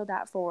I got yelled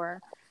at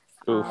for.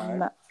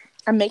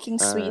 I'm making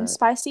sweet and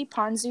spicy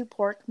ponzu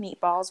pork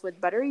meatballs with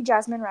buttery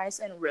jasmine rice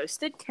and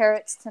roasted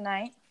carrots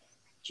tonight.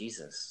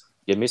 Jesus.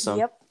 Give me some.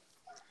 Yep.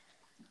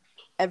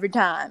 Every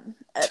time.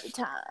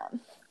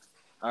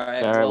 All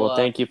right. Well,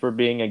 thank you for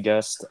being a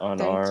guest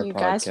on our podcast. Thank you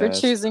guys for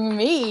choosing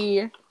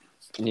me.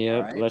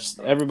 Yep. Right. Let's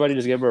everybody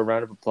just give her a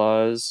round of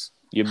applause.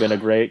 You've been a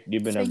very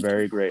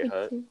great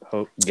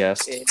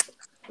guest.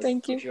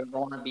 Thank you. If you ever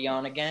want to be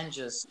on again,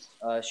 just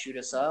shoot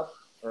us up.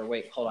 Or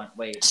wait, hold on,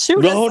 wait.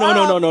 Shoot us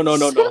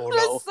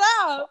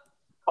up.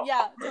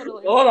 Yeah,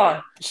 totally. Hold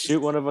on. Shoot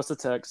one of us a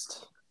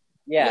text.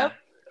 Yeah.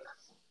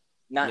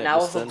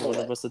 Yep. Send one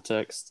of us a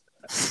text.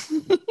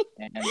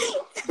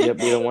 Yep,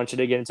 we don't want you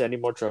to get into any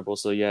more trouble.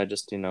 So yeah,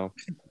 just shoot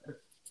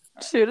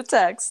a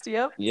text.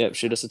 Yep. Yep,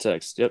 shoot us a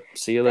text. Yep.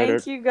 See you later.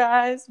 Thank you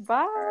guys.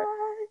 Bye.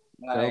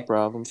 No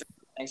problem.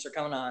 Thanks for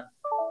coming on.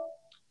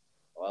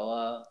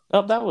 Well.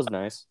 Oh, that was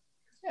nice.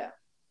 Yeah.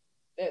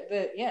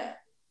 Yeah.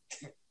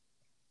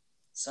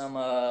 Some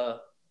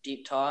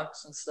deep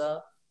talks and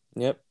stuff.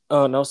 Yep.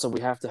 Oh no, so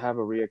we have to have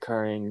a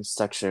reoccurring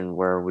section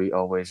where we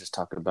always just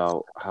talk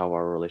about how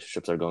our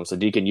relationships are going. So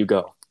Deacon, you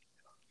go.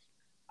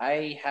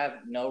 I have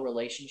no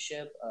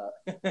relationship.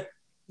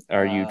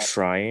 Are you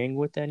trying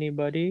with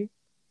anybody?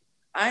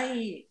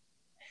 Unname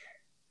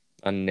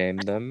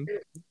them.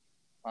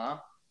 Huh?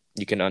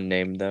 You can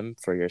unname them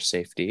for your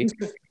safety.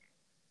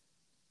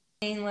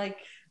 I mean, like,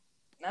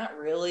 not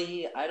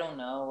really. I don't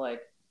know.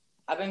 Like,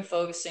 I've been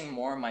focusing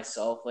more on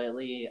myself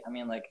lately. I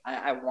mean, like,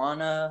 I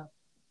wanna,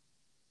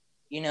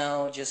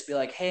 just be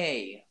like,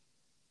 hey,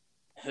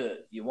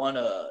 you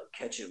wanna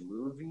catch a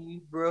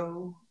movie,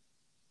 bro?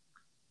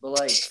 But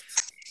like,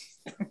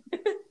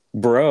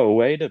 Bro,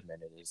 wait a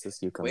minute. Is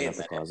this you coming wait out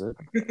the a closet?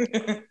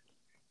 minute.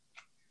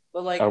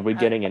 But like, Are we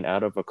getting an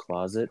out of a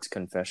closet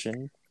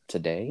confession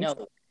today?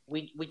 no,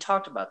 we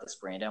talked about this,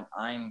 Brandon.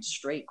 I'm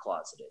straight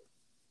closeted.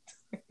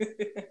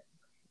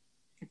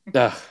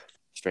 Ugh,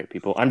 straight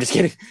people. I'm just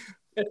kidding.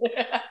 But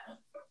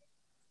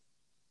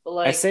I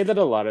like, say that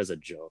a lot as a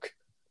joke.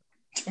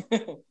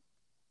 I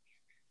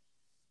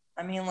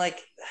mean, like,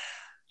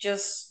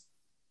 just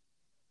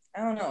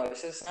I don't know.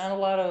 It's just not a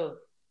lot of.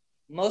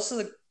 Most of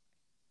the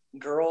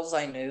girls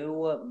I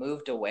knew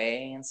moved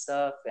away and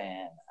stuff,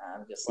 and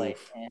I'm just like,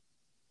 Oof.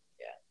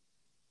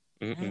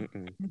 yeah.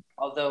 Mm-mm-mm.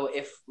 Although,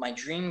 if my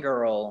dream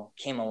girl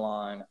came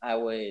along, I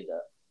would.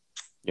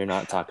 You're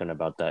not talking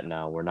about that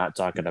now. We're not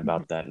talking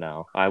about that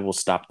now. I will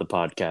stop the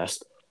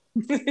podcast.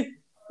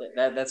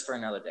 That's for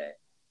another day.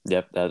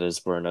 Yep, that is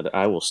for another.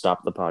 I will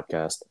stop the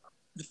podcast.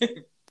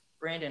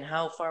 Brandon,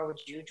 how far would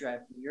you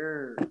drive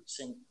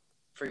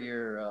for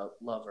your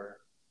lover?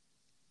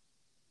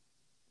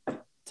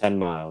 10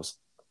 miles.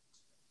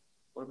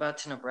 What about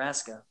to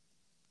Nebraska?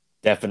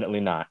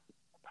 Definitely not.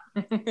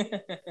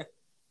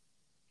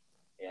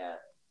 Yeah,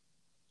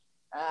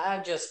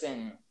 I've just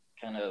been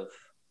kind of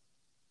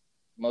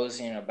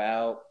moseying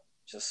about,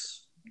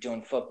 just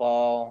doing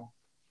football.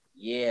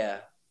 Yeah,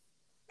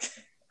 I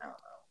don't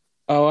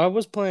Oh, I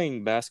was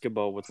playing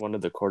basketball with one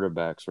of the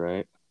quarterbacks,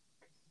 right?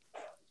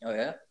 know. Oh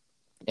yeah.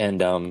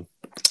 And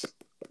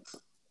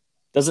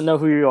doesn't know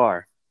who you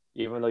are,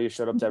 even though you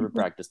showed up to every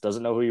practice.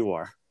 Doesn't know who you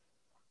are.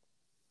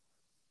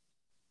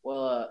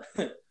 Well,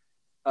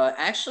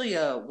 actually,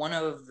 one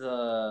of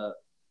the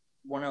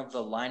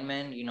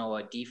linemen,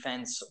 a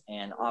defense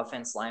and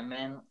offense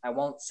lineman. I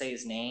won't say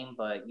his name,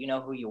 but you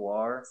know who you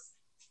are.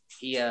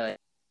 He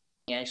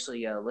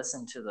actually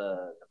listened to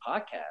the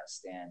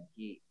podcast, and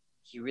he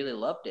really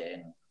loved it,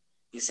 and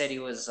he said he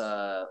listened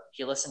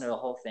to the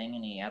whole thing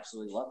and he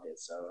absolutely loved it.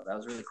 So that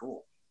was really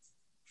cool.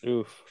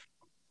 Oof.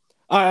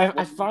 I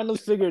What finally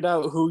figured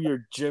out who your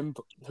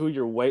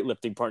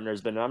weightlifting partner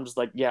has been. And I'm just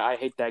like, yeah, I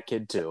hate that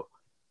kid too.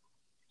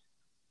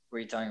 were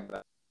you talking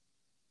about?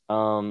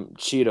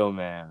 Cheeto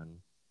Man.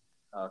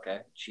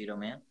 Okay, Cheeto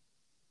Man.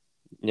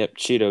 Yep,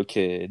 Cheeto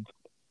Kid.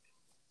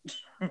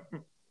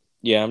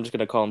 Yeah, I'm just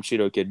gonna call him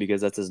Cheeto Kid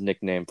because that's his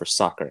nickname for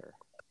soccer.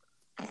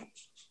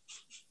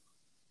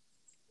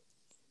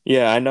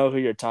 Yeah, I know who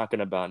you're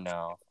talking about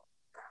now.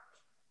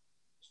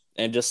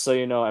 And just so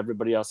you know,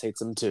 everybody else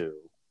hates him too.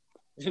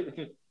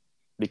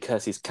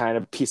 Because he's kind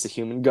of a piece of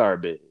human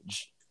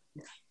garbage.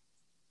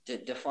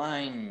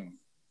 Define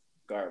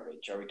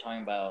garbage. Are we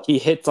talking about? He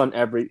hits on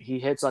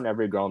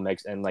every girl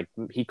next and like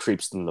he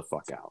creeps them the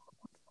fuck out.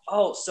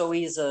 Oh, so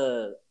he's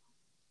a,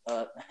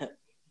 a,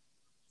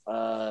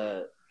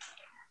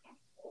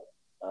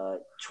 a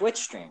Twitch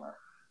streamer.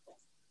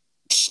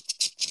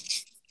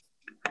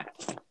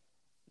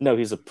 No,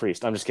 he's a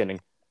priest. I'm just kidding.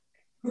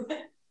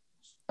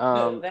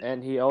 No,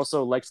 And he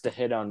also likes to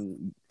hit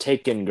on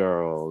taken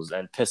girls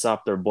and piss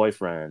off their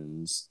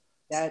boyfriends.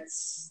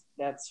 that's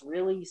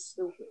really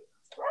stupid.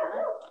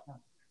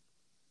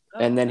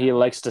 And then he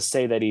likes to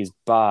say that he's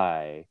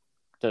bi,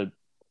 to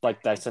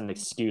like that's an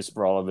excuse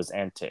for all of his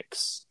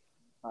antics.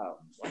 Oh.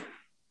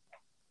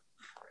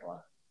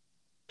 What?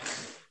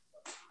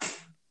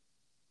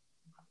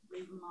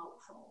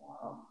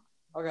 Oh.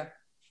 Okay.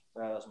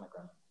 That was my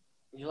grandma.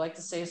 Would you like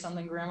to say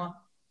something, Grandma?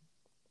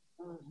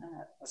 What was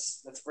that?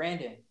 That's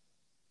Brandon.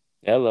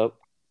 Hello.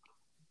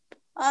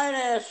 Hi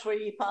there,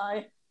 sweetie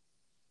pie.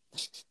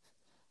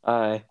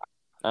 Hi.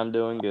 I'm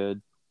doing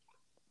good.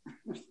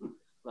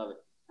 Love it.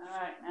 All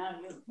right, now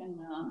you can.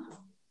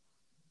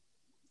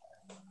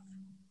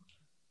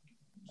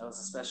 That was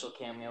a special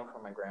cameo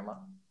for my grandma.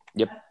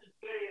 Yep. That's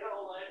a pretty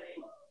old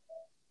lady.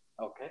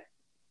 Okay.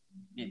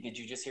 Did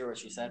you just hear what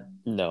she said?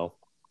 No.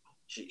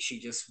 She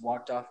just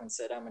walked off and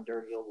said, "I'm a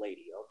dirty old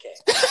lady." Okay.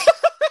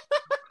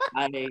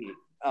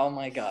 Oh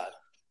my god.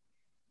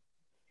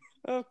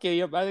 Okay,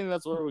 yep. I think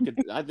that's where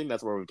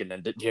we can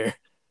end it here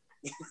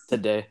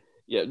today.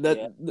 Yeah,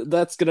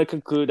 that's gonna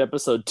conclude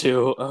episode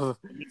 2 of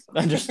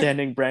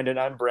Understanding Brandon.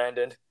 I'm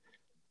Brandon.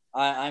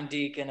 I'm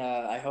Deacon.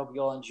 I hope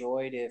you all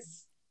enjoyed.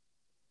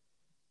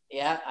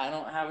 I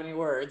don't have any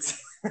words.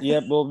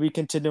 Yep, we'll be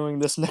continuing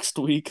this next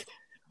week.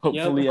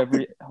 Hopefully,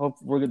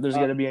 there's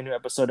gonna be a new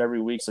episode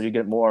every week, so you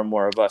get more and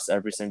more of us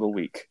every single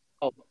week.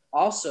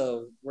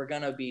 Also, we're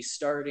gonna be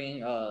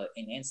starting an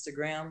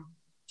Instagram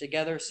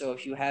together. So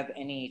if you have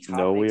any topics,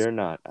 No, we are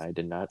not. I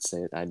did not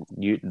say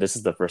it. This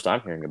is the first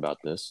I'm hearing about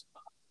this.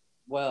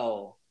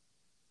 well,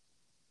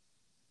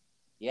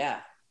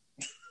 yeah.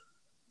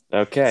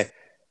 Okay.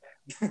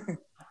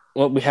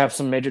 Well, we have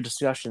some major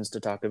discussions to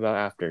talk about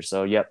after.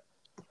 So, yep.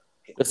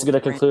 This is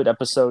gonna conclude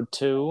episode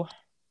 2.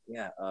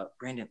 Yeah,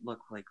 Brandon, look,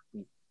 like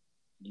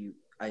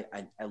I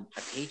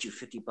paid you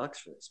 $50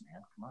 for this,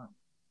 man. Come on.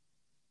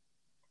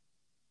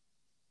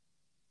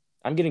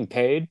 I'm getting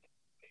paid.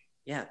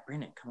 Yeah,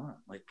 Brandon, come on.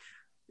 Like,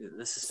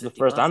 this is It's the 50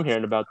 first I'm bucks.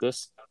 hearing about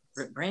this.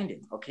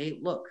 Brandon, okay,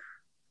 look.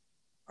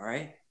 All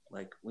right?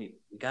 Like, we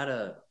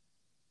gotta.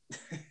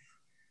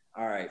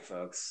 All right,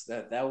 folks.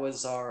 That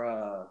was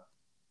our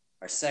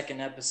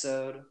second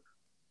episode.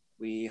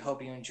 We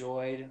hope you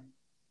enjoyed.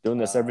 Doing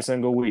this every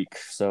single week.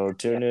 So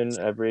tune in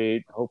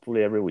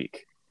hopefully every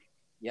week.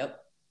 Yep.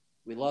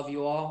 We love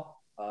you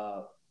all.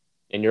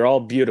 And you're all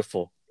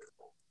beautiful.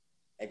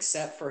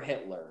 Except for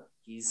Hitler.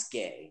 He's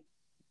gay.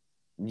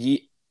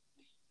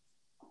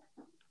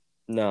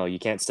 No, you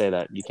can't say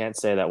that. You can't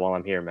say that while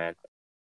I'm here, man.